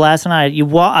off of last night,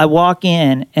 I walk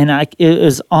in, and it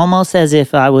was almost as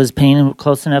if I was paying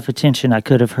close enough attention, I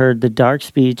could have heard the dark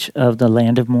speech of the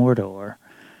land of Mordor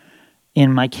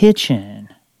in my kitchen.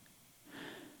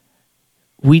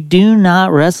 We do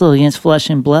not wrestle against flesh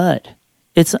and blood.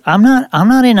 I'm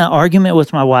not in an argument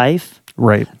with my wife.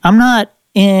 Right. I'm not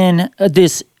in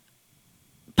this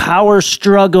power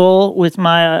struggle with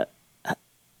my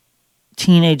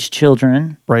teenage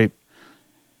children. Right.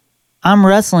 I'm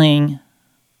wrestling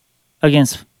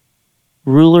against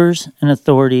rulers and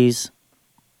authorities,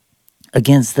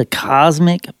 against the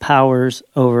cosmic powers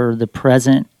over the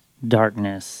present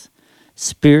darkness,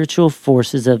 spiritual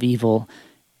forces of evil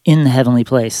in the heavenly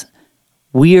place.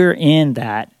 We're in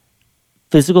that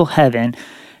physical heaven.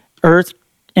 Earth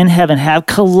and heaven have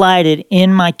collided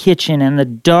in my kitchen, and the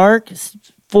dark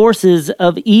forces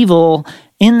of evil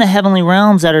in the heavenly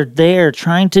realms that are there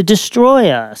trying to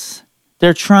destroy us.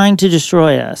 They're trying to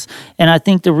destroy us. And I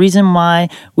think the reason why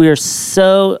we are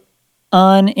so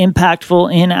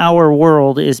unimpactful in our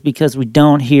world is because we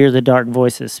don't hear the dark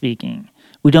voices speaking.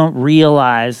 We don't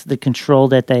realize the control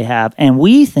that they have. And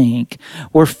we think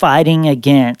we're fighting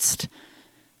against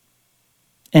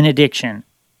an addiction,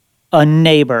 a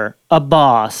neighbor, a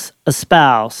boss, a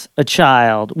spouse, a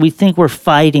child. We think we're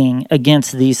fighting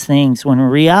against these things when in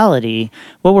reality,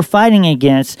 what we're fighting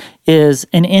against is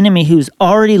an enemy who's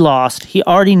already lost. He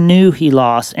already knew he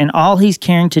lost, and all he's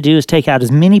caring to do is take out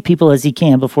as many people as he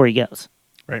can before he goes.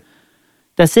 Right.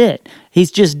 That's it.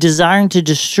 He's just desiring to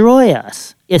destroy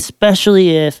us,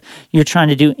 especially if you're trying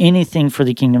to do anything for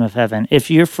the kingdom of heaven. If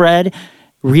you're Fred,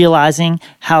 realizing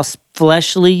how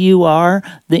fleshly you are,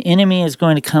 the enemy is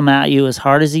going to come at you as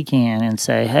hard as he can and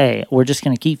say, hey, we're just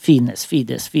going to keep feeding this, feed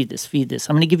this, feed this, feed this.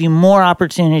 I'm going to give you more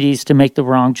opportunities to make the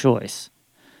wrong choice.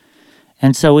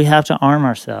 And so we have to arm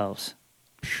ourselves.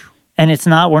 And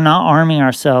we're not arming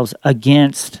ourselves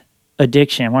against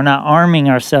addiction. We're not arming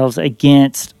ourselves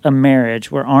against a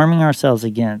marriage. We're arming ourselves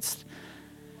against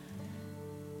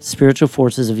spiritual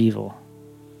forces of evil.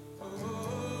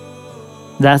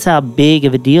 That's how big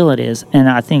of a deal it is. And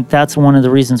I think that's one of the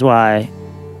reasons why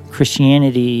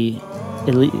Christianity,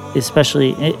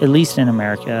 especially at least in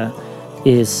America,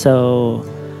 is so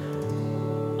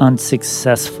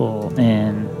unsuccessful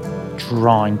in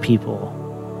drawing people.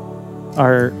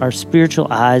 Our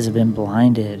spiritual eyes have been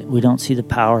blinded. We don't see the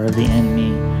power of the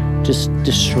enemy. just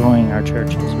destroying our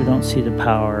churches. We don't see the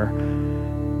power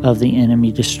of the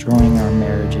enemy destroying our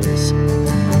marriages.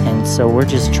 And so we're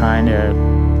just trying to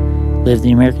live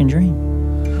the American dream.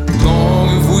 Long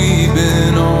have we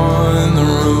been on the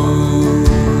road,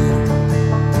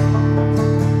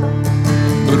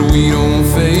 but we don't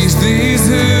face these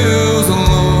hills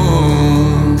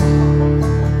alone.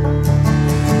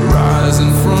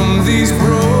 Rising from these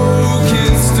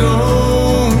broken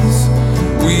stones,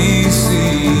 we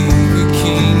see the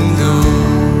kingdom.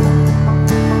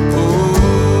 Oh,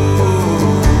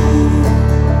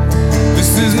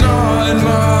 this is not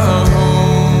my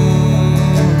home.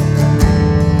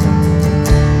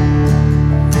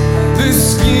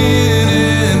 This skin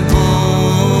and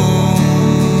bone.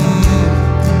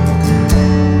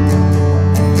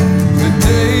 The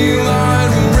daylight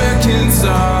will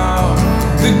reconcile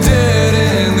the dead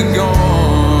and the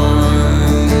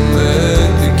gone. Let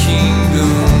the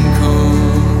kingdom come.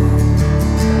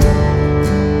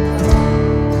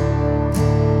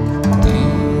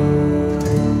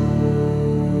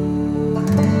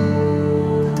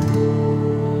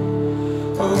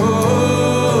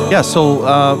 Yeah,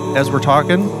 so as we're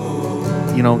talking,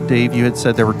 Dave, you had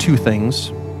said there were two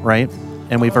things, right?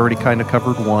 And we've already kind of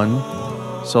covered one.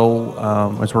 So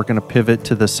as we're going to pivot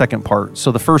to the second part.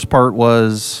 So the first part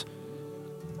was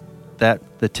that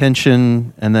the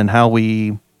tension, and then how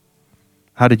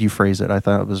did you phrase it? I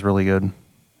thought it was really good.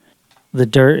 The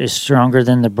dirt is stronger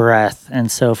than the breath.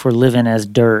 And so if we're living as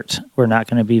dirt, we're not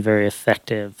going to be very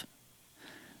effective.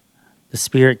 The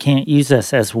Spirit can't use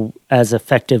us as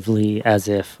effectively as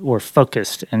if we're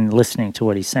focused and listening to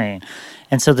what he's saying.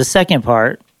 And so the second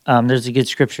part, there's a good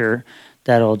scripture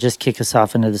that'll just kick us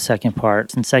off into the second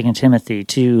part. In 2 Timothy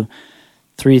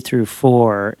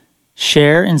 2:3-4,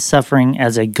 share in suffering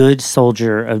as a good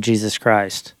soldier of Jesus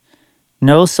Christ.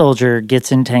 No soldier gets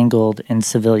entangled in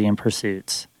civilian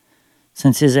pursuits,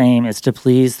 since his aim is to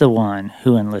please the one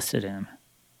who enlisted him.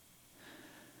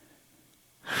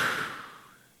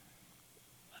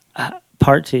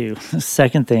 Part two, the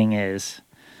second thing is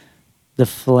the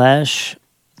flesh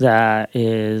that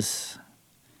is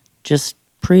just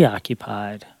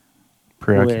preoccupied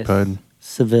with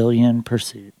civilian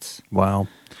pursuits. Wow.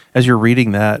 As you're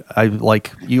reading that,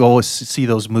 you always see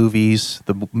those movies,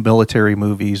 the military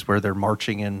movies where they're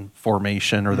marching in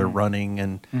formation or they're running,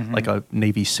 and like a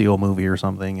Navy SEAL movie or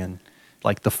something, and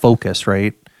like the focus,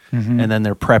 right? And then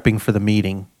they're prepping for the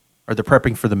meeting, or they're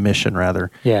prepping for the mission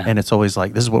rather. Yeah. And it's always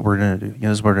like, this is what we're going to do.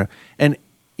 This is what we're gonna. And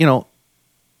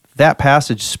that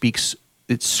passage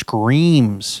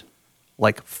screams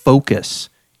like focus,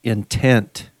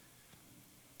 intent,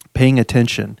 paying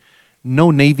attention.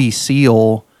 No Navy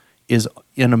SEAL is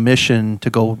in a mission to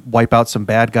go wipe out some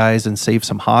bad guys and save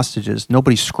some hostages.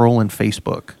 Nobody's scrolling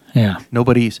Facebook. Yeah.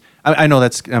 Nobody's, I know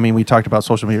we talked about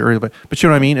social media earlier, but you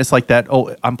know what I mean? It's like that,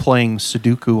 I'm playing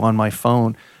Sudoku on my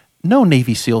phone. No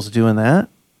Navy SEAL's doing that.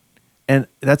 And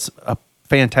that's a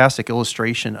fantastic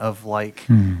illustration of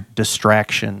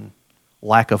distraction,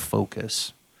 lack of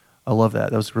focus. I love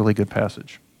that. That was a really good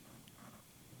passage.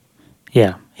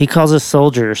 Yeah. He calls us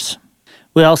soldiers.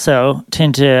 We also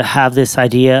tend to have this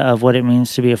idea of what it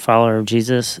means to be a follower of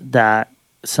Jesus that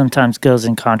sometimes goes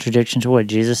in contradiction to what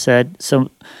Jesus said. So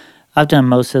I've done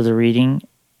most of the reading.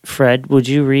 Fred, would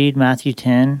you read Matthew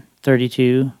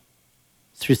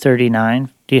 10:32-39?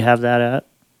 Do you have that up?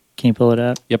 Can you pull it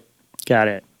up? Yep. Got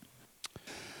it.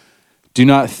 Do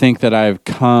not think that I have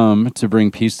come to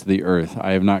bring peace to the earth.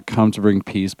 I have not come to bring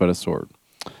peace, but a sword.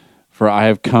 For I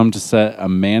have come to set a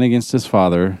man against his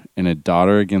father, and a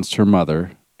daughter against her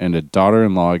mother, and a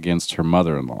daughter-in-law against her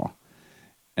mother-in-law.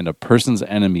 And a person's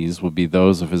enemies will be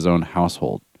those of his own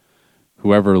household.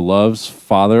 Whoever loves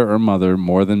father or mother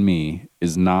more than me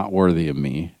is not worthy of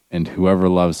me, and whoever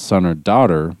loves son or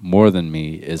daughter more than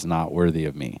me is not worthy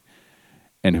of me.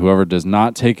 And whoever does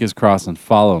not take his cross and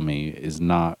follow me is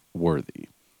not worthy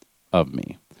of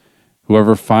me.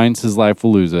 Whoever finds his life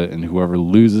will lose it, and whoever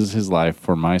loses his life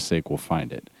for my sake will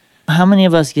find it. How many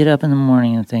of us get up in the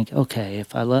morning and think, okay,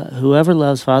 if whoever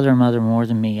loves father or mother more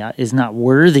than me is not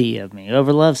worthy of me.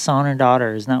 Whoever loves son or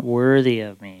daughter is not worthy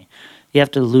of me. You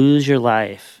have to lose your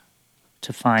life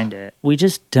to find it. We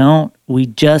just don't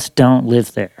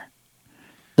live there.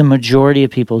 The majority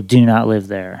of people do not live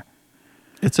there.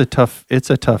 It's a tough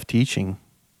teaching.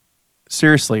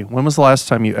 Seriously, when was the last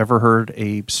time you ever heard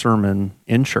a sermon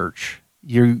in church?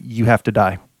 You have to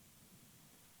die.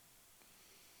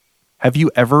 Have you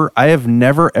ever? I have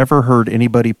never ever heard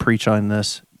anybody preach on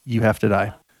this. You have to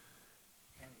die.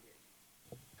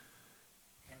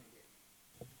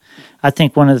 I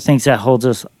think one of the things that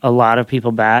holds a lot of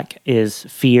people back is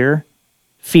fear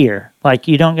Fear. Like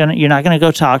you're not gonna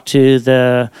go talk to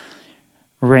the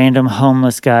random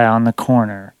homeless guy on the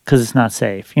corner because it's not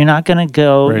safe. You're not gonna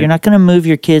go. Right. You're not gonna move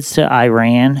your kids to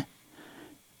Iran,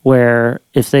 where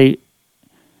if they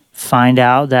find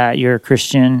out that you're a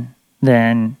Christian,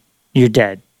 then you're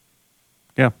dead.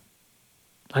 Yeah.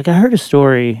 Like I heard a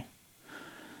story.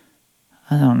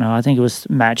 I don't know. I think it was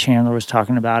Matt Chandler was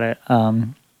talking about it,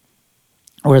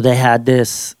 where they had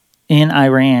this in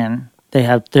Iran. They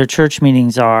have their church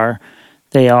meetings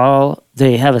they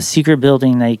have a secret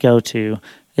building they go to.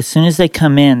 As soon as they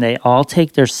come in, they all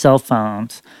take their cell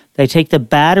phones. They take the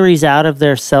batteries out of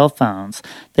their cell phones.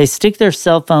 They stick their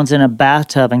cell phones in a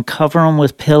bathtub and cover them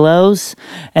with pillows.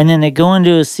 And then they go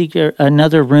into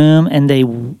another room and they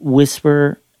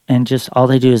whisper, and just all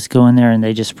they do is go in there and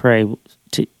they just pray,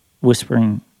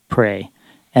 whispering pray.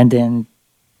 And then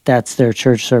that's their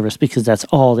church service because that's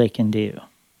all they can do.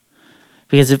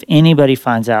 Because if anybody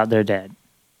finds out, they're dead.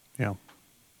 Yeah.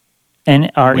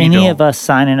 And are We any don't. of us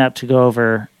signing up to go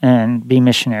over and be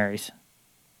missionaries?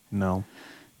 No.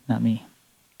 Not me.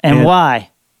 And And-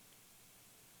 why?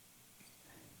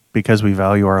 Because we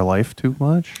value our life too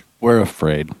much. We're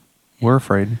afraid. We're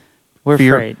afraid. We're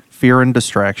fear, afraid. Fear and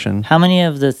distraction. How many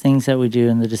of the things that we do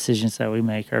and the decisions that we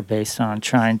make are based on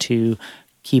trying to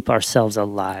keep ourselves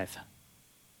alive?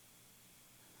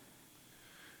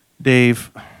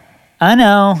 Dave, I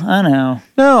know.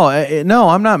 no,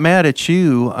 I'm not mad at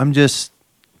you. I'm just,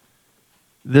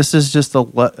 this is just a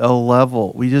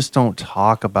level. We just don't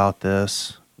talk about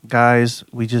this. Guys,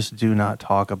 we just do not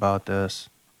talk about this.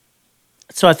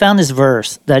 So I found this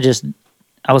verse that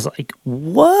I was like,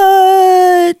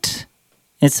 what?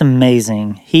 It's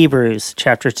amazing. Hebrews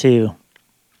chapter 2,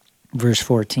 verse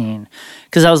 14.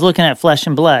 Because I was looking at flesh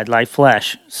and blood, like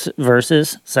flesh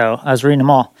verses. So I was reading them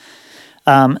all.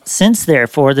 Since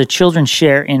therefore the children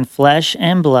share in flesh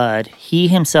and blood, he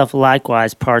himself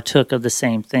likewise partook of the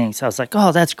same things. I was like,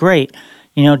 oh, that's great.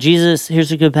 You know, Jesus,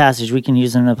 here's a good passage we can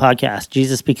use in the podcast.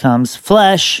 Jesus becomes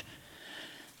flesh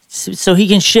so he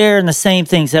can share in the same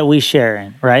things that we share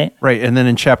in, right? Right. And then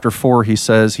in chapter 4, he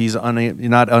says he's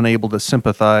not unable to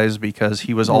sympathize because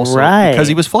he was also, Right. because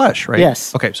he was flesh, right?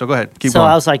 Yes. Okay, so go ahead. Keep So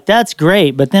going. I was like, that's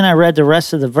great. But then I read the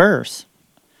rest of the verse.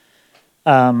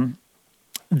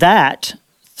 That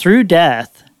through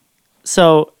death,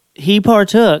 so he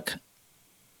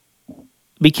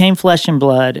became flesh and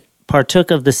blood,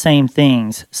 partook of the same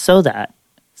things, so that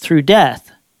through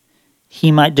death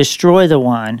he might destroy the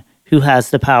one who has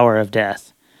the power of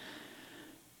death.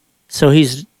 So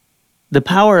the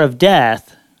power of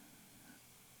death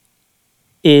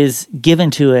is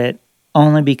given to it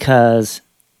only because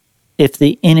if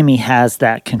the enemy has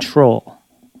that control.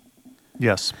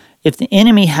 Yes. If the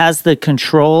enemy has the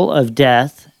control of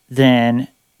death, then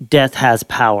death has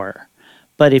power.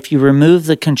 But if you remove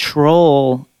the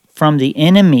control from the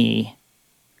enemy,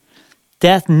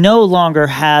 death no longer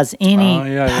has any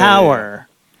power.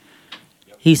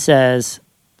 He says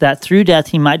that through death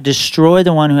he might destroy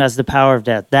the one who has the power of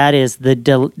death. That is the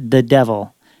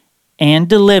devil. And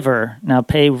deliver, now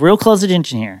pay real close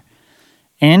attention here,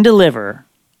 and deliver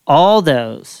all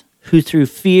those who through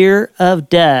fear of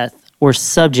death were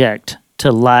subject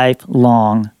to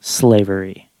lifelong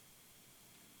slavery.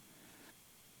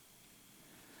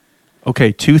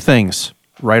 Okay, two things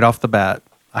right off the bat.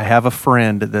 I have a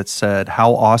friend that said,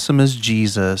 how awesome is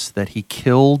Jesus that he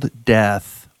killed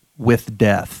death with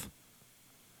death,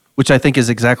 which I think is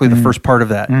exactly the first part of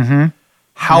that. Mm-hmm.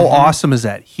 How awesome is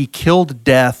that? He killed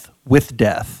death with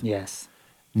death. Yes.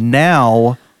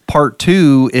 Now, part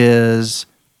 2 is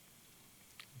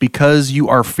because you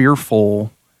are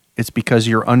fearful, it's because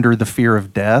you're under the fear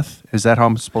of death. Is that how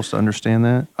I'm supposed to understand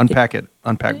that?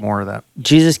 Unpack more of that.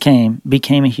 Jesus came,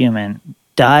 became a human,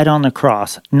 died on the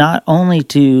cross, not only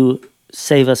to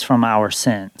save us from our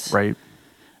sins, Right.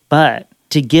 but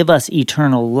to give us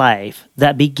eternal life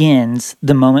that begins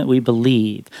the moment we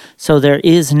believe. So there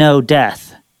is no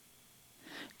death.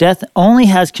 Death only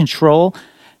has control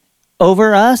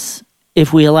over us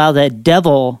if we allow that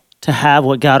devil to have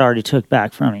what God already took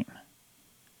back from him.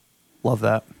 Love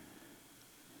that.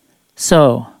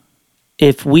 So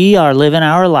if we are living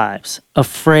our lives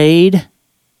afraid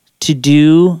to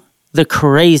do the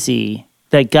crazy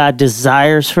that God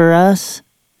desires for us,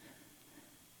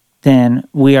 then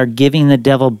we are giving the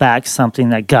devil back something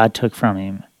that God took from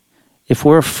him. If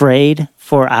we're afraid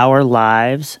for our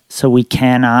lives, so we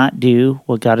cannot do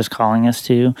what God is calling us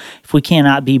to, if we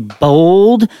cannot be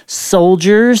bold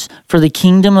soldiers for the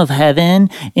kingdom of heaven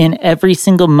in every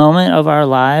single moment of our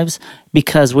lives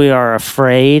because we are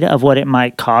afraid of what it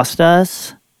might cost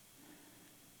us,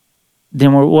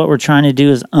 then what we're trying to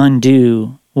do is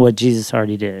undo what Jesus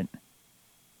already did.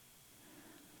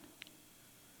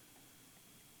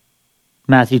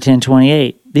 Matthew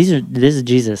 10:28. This is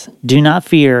Jesus. Do not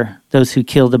fear those who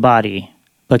kill the body,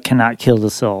 but cannot kill the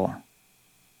soul.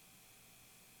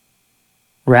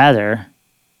 Rather,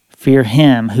 fear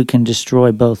him who can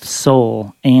destroy both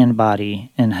soul and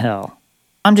body in hell.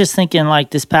 I'm just thinking, like,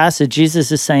 this passage,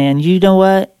 Jesus is saying, you know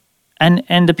what?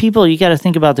 And the people, you got to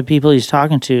think about the people he's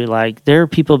talking to. Like, there are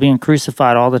people being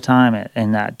crucified all the time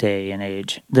in that day and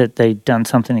age that they've done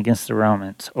something against the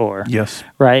Romans, or Yes.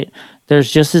 right?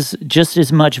 There's just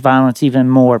as much violence, even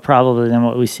more probably, than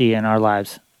what we see in our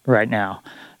lives right now.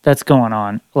 That's going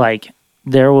on. Like,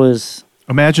 there was.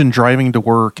 Imagine driving to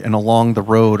work and along the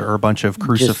road are a bunch of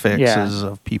crucifixes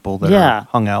of people that are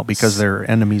hung out because they're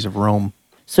enemies of Rome.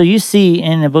 So you see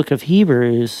in the book of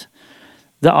Hebrews,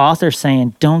 the author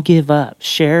saying, don't give up,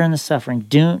 share in the suffering,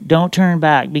 don't turn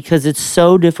back, because it's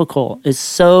so difficult. It's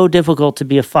so difficult to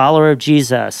be a follower of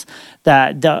Jesus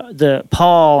that the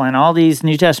Paul and all these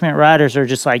New Testament writers are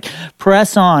just like,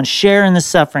 press on, share in the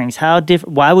sufferings.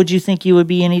 Why would you think you would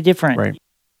be any different? Right.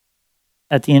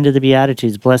 At the end of the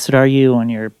Beatitudes, blessed are you when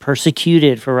you're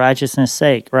persecuted for righteousness'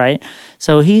 sake, right?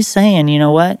 So he's saying, you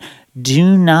know what?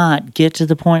 Do not get to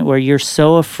the point where you're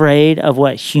so afraid of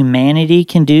what humanity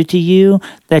can do to you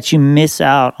that you miss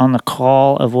out on the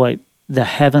call of what the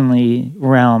heavenly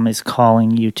realm is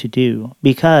calling you to do.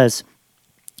 Because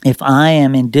if I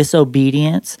am in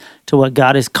disobedience to what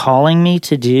God is calling me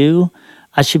to do,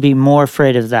 I should be more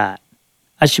afraid of that.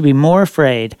 I should be more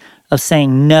afraid of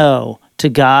saying no to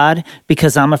God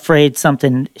because I'm afraid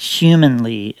something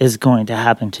humanly is going to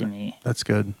happen to me. That's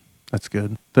good. That's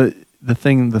good.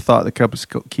 The thought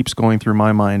that keeps going through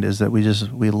my mind is that we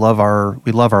love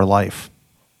our life.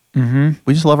 Mm-hmm.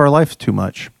 We just love our life too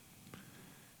much,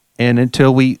 and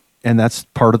that's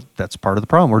part of the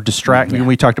problem. We're distracted. Yeah.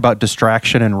 We talked about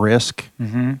distraction and risk.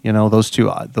 Mm-hmm. You know,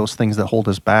 those things that hold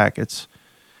us back.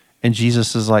 And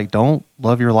Jesus is like, don't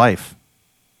love your life.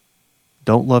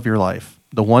 Don't love your life.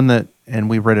 The one that, and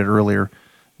we read it earlier,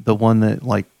 the one that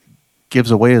like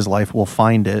gives away his life will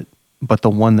find it. But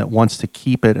the one that wants to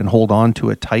keep it and hold on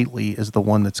to it tightly is the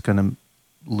one that's going to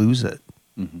lose it.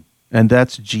 Mm-hmm. And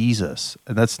that's Jesus.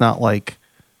 And that's not like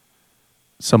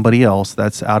somebody else.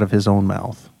 That's out of his own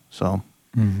mouth. So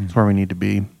that's where we need to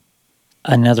be.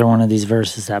 Another one of these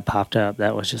verses that popped up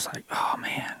that was just like, oh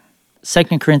man.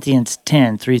 2 Corinthians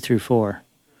 10, 3-4.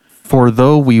 For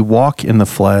though we walk in the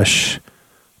flesh,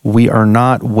 we are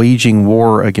not waging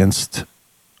war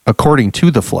according to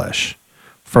the flesh.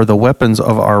 For the weapons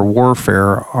of our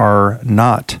warfare are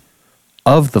not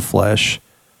of the flesh,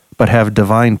 but have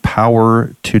divine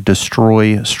power to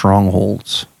destroy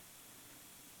strongholds.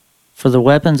 For the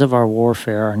weapons of our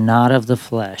warfare are not of the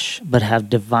flesh, but have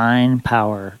divine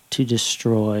power to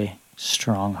destroy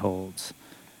strongholds.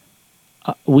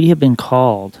 We have been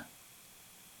called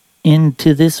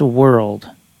into this world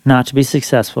not to be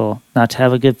successful, not to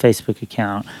have a good Facebook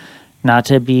account, not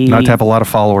to have a lot of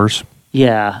followers.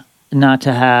 Yeah. Not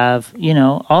to have,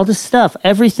 all this stuff.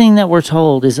 Everything that we're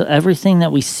told is everything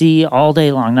that we see all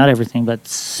day long. Not everything, but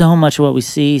so much of what we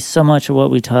see, so much of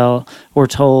what we're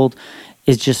told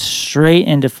is just straight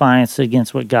in defiance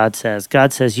against what God says.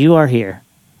 God says, you are here.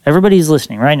 Everybody's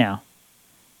listening right now.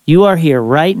 You are here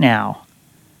right now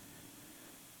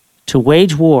to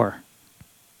wage war,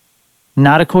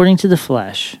 not according to the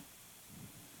flesh.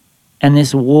 And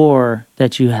this war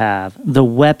that you have, the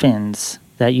weapons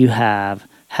that you have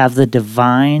the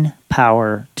divine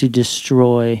power to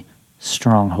destroy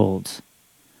strongholds.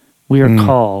 We are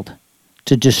called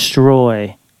to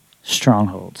destroy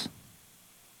strongholds.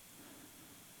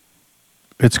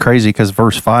 It's crazy because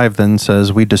verse 5 then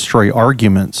says we destroy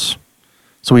arguments.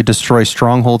 So we destroy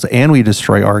strongholds and we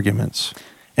destroy arguments.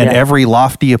 And every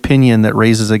lofty opinion that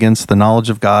raises against the knowledge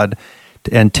of God,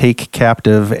 and take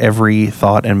captive every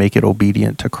thought and make it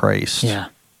obedient to Christ. Yeah.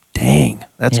 Dang,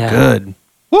 that's good.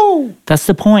 Woo! That's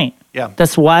the point. Yeah.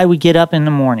 That's why we get up in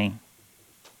the morning.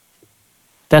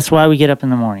 That's why we get up in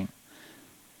the morning.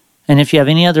 And if you have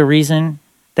any other reason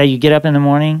that you get up in the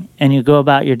morning and you go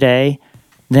about your day,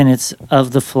 then it's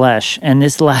of the flesh. And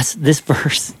this verse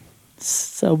is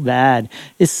so bad.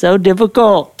 It's so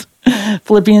difficult.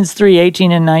 Philippians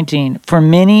 3:18-19. For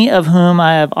many of whom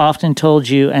I have often told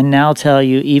you and now tell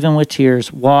you, even with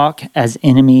tears, walk as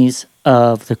enemies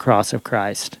of the cross of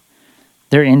Christ.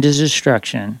 Their end is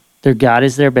destruction, their God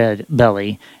is their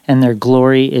belly, and their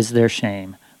glory is their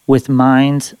shame, with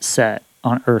minds set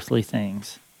on earthly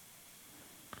things.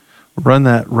 Run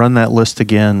that list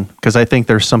again, because I think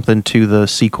there's something to the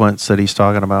sequence that he's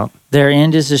talking about. Their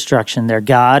end is destruction, their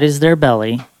God is their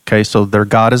belly. Okay, so their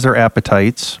God is their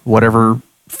appetites, whatever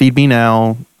feed me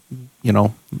now,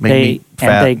 make me fat.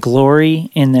 And they glory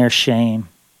in their shame.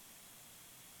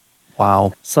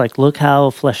 Wow. It's like, look how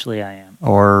fleshly I am.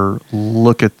 Or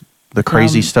look at the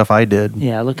crazy stuff I did.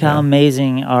 Yeah, look how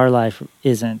amazing our life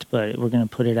isn't, but we're going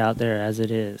to put it out there as it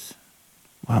is.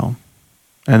 Wow.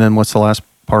 And then what's the last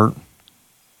part?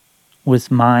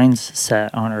 With minds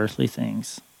set on earthly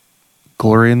things.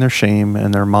 Glory in their shame,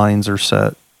 and their minds are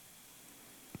set.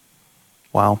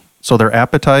 Wow. So their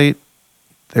appetite,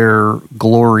 their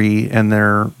glory, and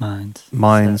their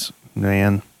minds,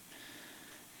 man.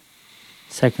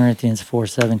 2 Corinthians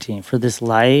 4:17. For this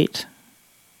light,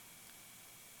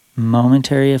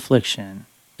 momentary affliction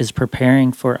is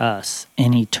preparing for us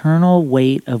an eternal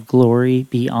weight of glory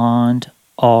beyond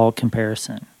all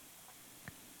comparison.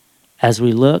 As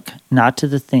we look not to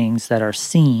the things that are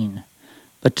seen,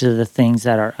 but to the things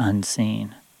that are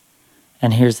unseen.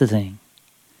 And here's the thing.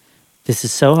 This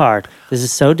is so hard. This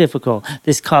is so difficult.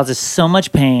 This causes so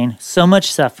much pain, so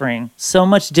much suffering, so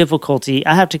much difficulty.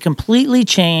 I have to completely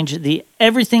change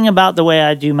everything about the way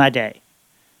I do my day.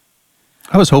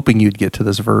 I was hoping you'd get to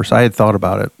this verse. I had thought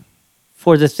about it.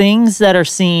 For the things that are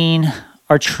seen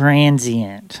are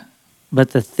transient,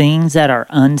 but the things that are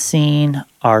unseen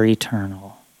are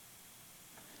eternal.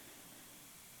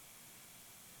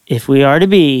 If we are to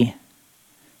be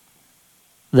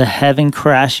the heaven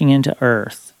crashing into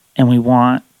earth, and we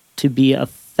want to be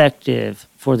effective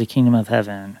for the kingdom of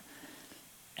heaven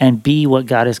and be what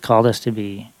God has called us to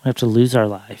be, we have to lose our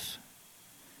life.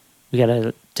 We got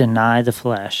to deny the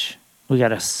flesh. We got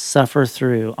to suffer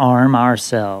through, arm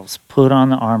ourselves, put on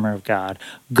the armor of God,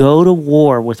 go to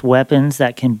war with weapons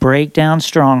that can break down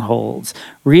strongholds,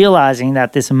 realizing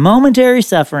that this momentary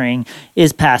suffering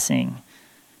is passing,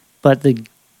 but the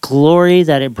glory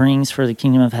that it brings for the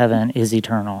kingdom of heaven is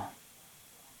eternal.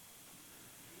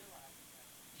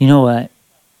 You know what?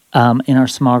 In our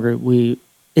small group,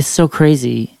 it's so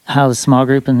crazy how the small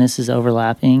group and this is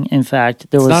overlapping. In fact,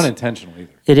 It's not intentional either.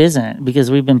 It isn't,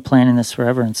 because we've been planning this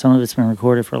forever, and some of it's been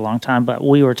recorded for a long time. But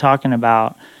we were talking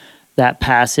about that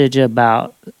passage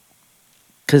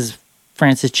because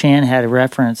Francis Chan had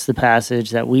referenced the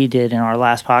passage that we did in our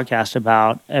last podcast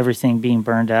about everything being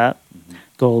burned up,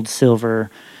 gold, silver,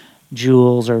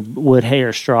 jewels, or wood, hay,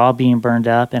 or straw being burned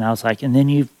up. And I was like, and then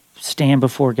you stand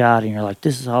before God and you're like,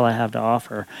 this is all I have to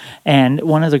offer. And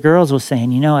one of the girls was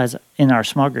saying, as in our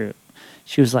small group,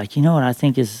 she was like, you know what I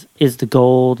think is the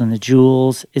gold and the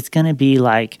jewels? It's going to be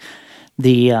like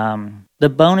the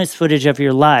bonus footage of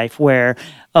your life where,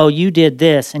 oh, you did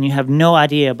this and you have no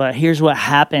idea, but here's what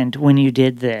happened when you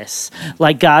did this.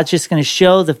 Like God's just going to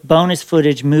show the bonus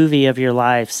footage movie of your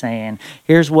life saying,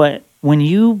 here's what, when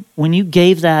you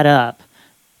gave that up,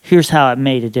 here's how it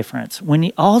made a difference.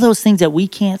 All those things that we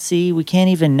can't see, we can't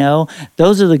even know,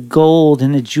 those are the gold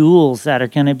and the jewels that are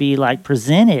going to be like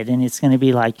presented, and it's going to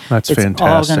be like, That's it's fantastic.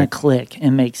 all going to click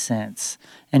and make sense.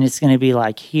 And it's going to be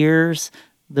like, here's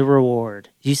the reward.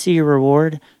 You see your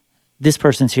reward? This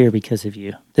person's here because of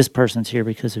you. This person's here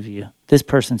because of you. This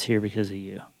person's here because of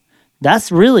you.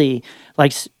 That's really,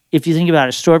 like, if you think about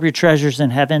it, store up your treasures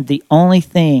in heaven. The only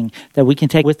thing that we can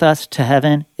take with us to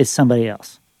heaven is somebody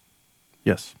else.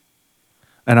 Yes.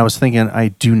 And I was thinking, I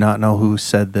do not know who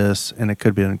said this, and it could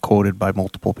have been quoted by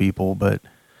multiple people, but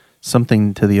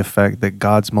something to the effect that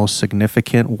God's most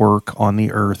significant work on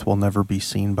the earth will never be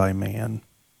seen by man.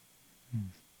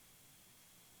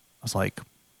 I was like,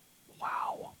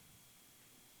 wow.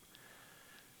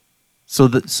 So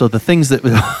the things that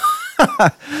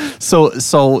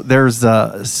so there's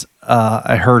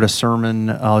I heard a sermon,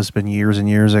 it's been years and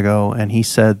years ago, and he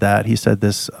said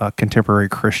this contemporary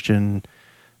Christian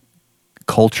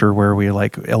culture where we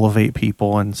like elevate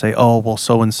people and say, oh, well,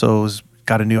 so-and-so's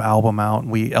got a new album out,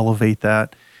 and we elevate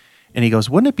that. And he goes,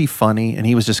 wouldn't it be funny? And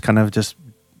he was just kind of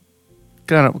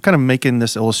making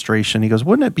this illustration. He goes,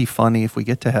 wouldn't it be funny if we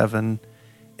get to heaven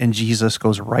and Jesus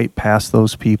goes right past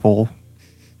those people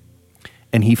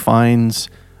and he finds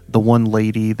the one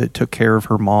lady that took care of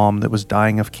her mom that was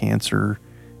dying of cancer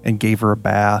and gave her a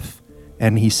bath.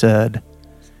 And he said,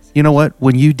 you know what?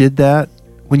 When you did that,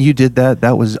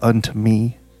 that was unto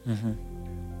me. Mm-hmm.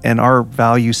 And our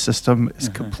value system is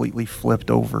completely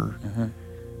flipped over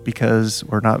because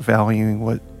we're not valuing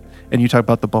what, and you talk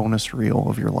about the bonus reel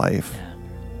of your life. Yeah.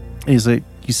 He's like,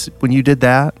 when you did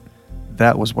that,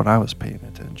 that was when I was paying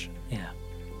attention. Yeah.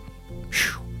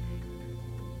 Whew.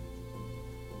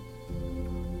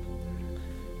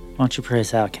 Why don't you pray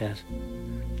us out, Kev?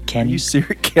 Can Are you? you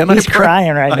serious? He's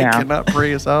crying right now. I cannot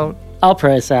pray us out. I'll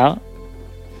pray us out.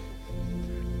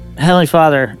 Heavenly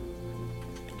Father,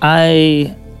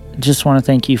 I just want to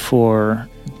thank you for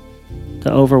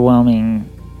the overwhelming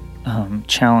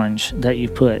challenge that you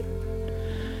put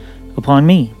upon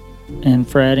me and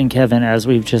Fred and Kevin, as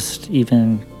we've just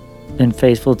even been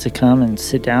faithful to come and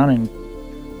sit down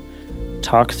and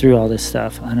talk through all this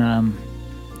stuff. And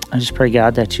I just pray,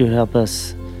 God, that you would help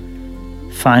us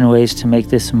find ways to make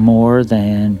this more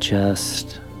than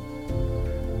just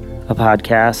a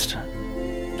podcast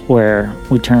where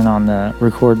we turn on the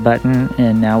record button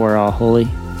and now we're all holy,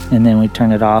 and then we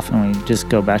turn it off and we just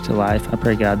go back to life. I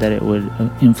pray, God, that it would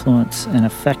influence and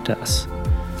affect us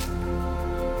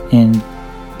in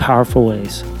powerful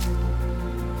ways.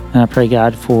 And I pray,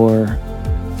 God, for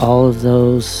all of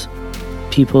those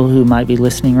people who might be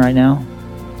listening right now,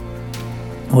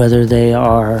 whether they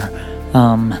are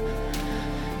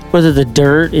whether the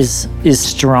dirt is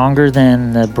stronger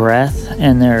than the breath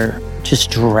and they're just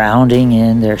drowning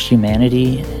in their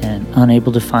humanity and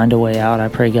unable to find a way out. I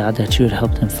pray, God, that you would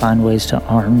help them find ways to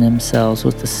arm themselves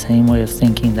with the same way of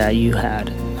thinking that you had.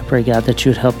 I pray, God, that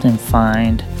you would help them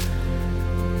find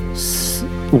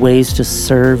ways to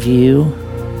serve you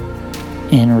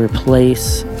and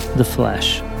replace the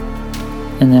flesh.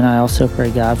 And then I also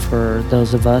pray, God, for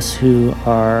those of us who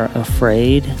are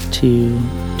afraid to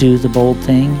do the bold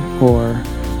thing or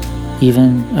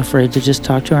even afraid to just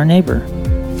talk to our neighbor.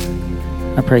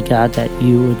 I pray, God, that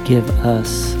you would give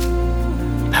us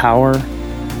power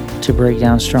to break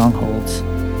down strongholds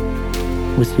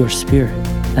with your Spirit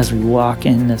as we walk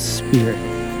in the Spirit.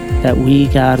 That we,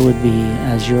 God, would be,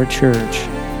 as your church,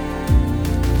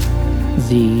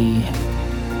 the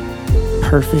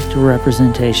perfect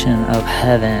representation of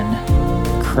heaven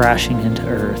crashing into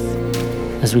earth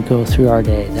as we go through our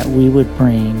day. That we would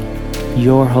bring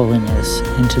your holiness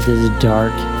into this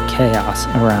dark chaos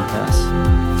around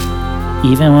us,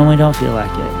 even when we don't feel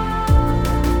like it,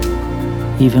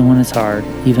 even when it's hard,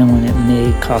 even when it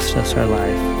may cost us our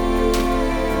life.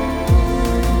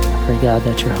 I pray, God,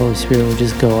 that your Holy Spirit would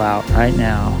just go out right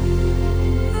now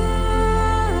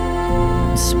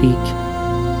and speak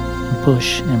and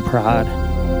push and prod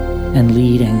and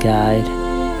lead and guide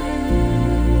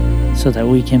so that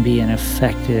we can be an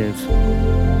effective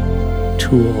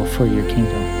tool for your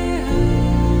kingdom.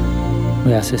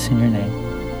 We ask this in your name.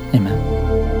 Amen.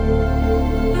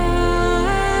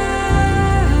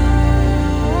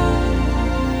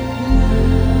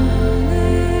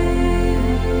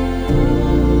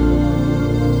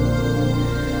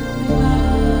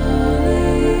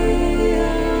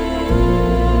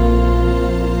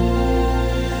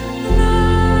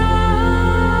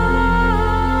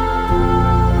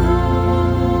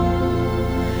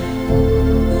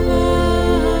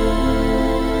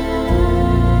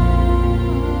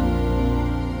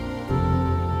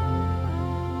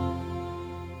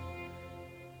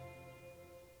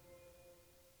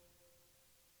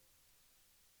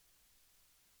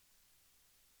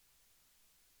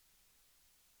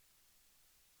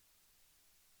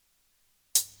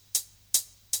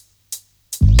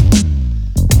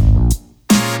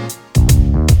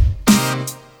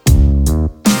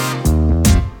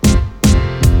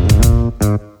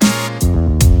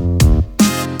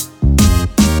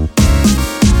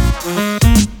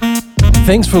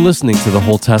 Thanks for listening to The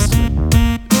Whole Testament.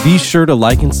 Be sure to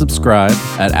like and subscribe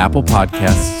at Apple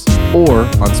Podcasts or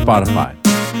on Spotify.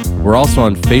 We're also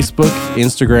on Facebook,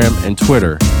 Instagram, and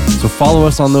Twitter, so follow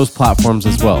us on those platforms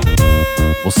as well.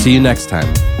 We'll see you next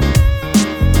time.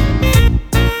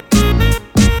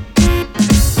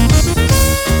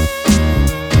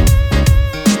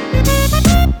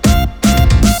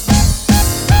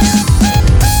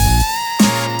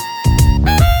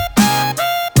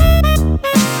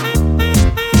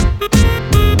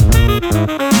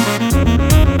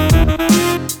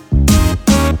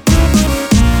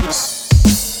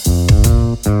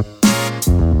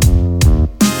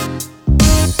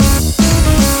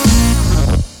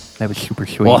 That was super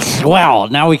sweet. Well, swell.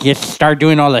 Now we can start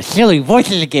doing all the silly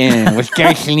voices again with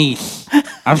Jerry Sinise.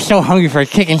 I'm so hungry for a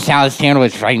chicken salad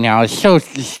sandwich right now. It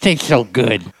tastes so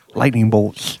good. Lightning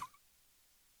bolts.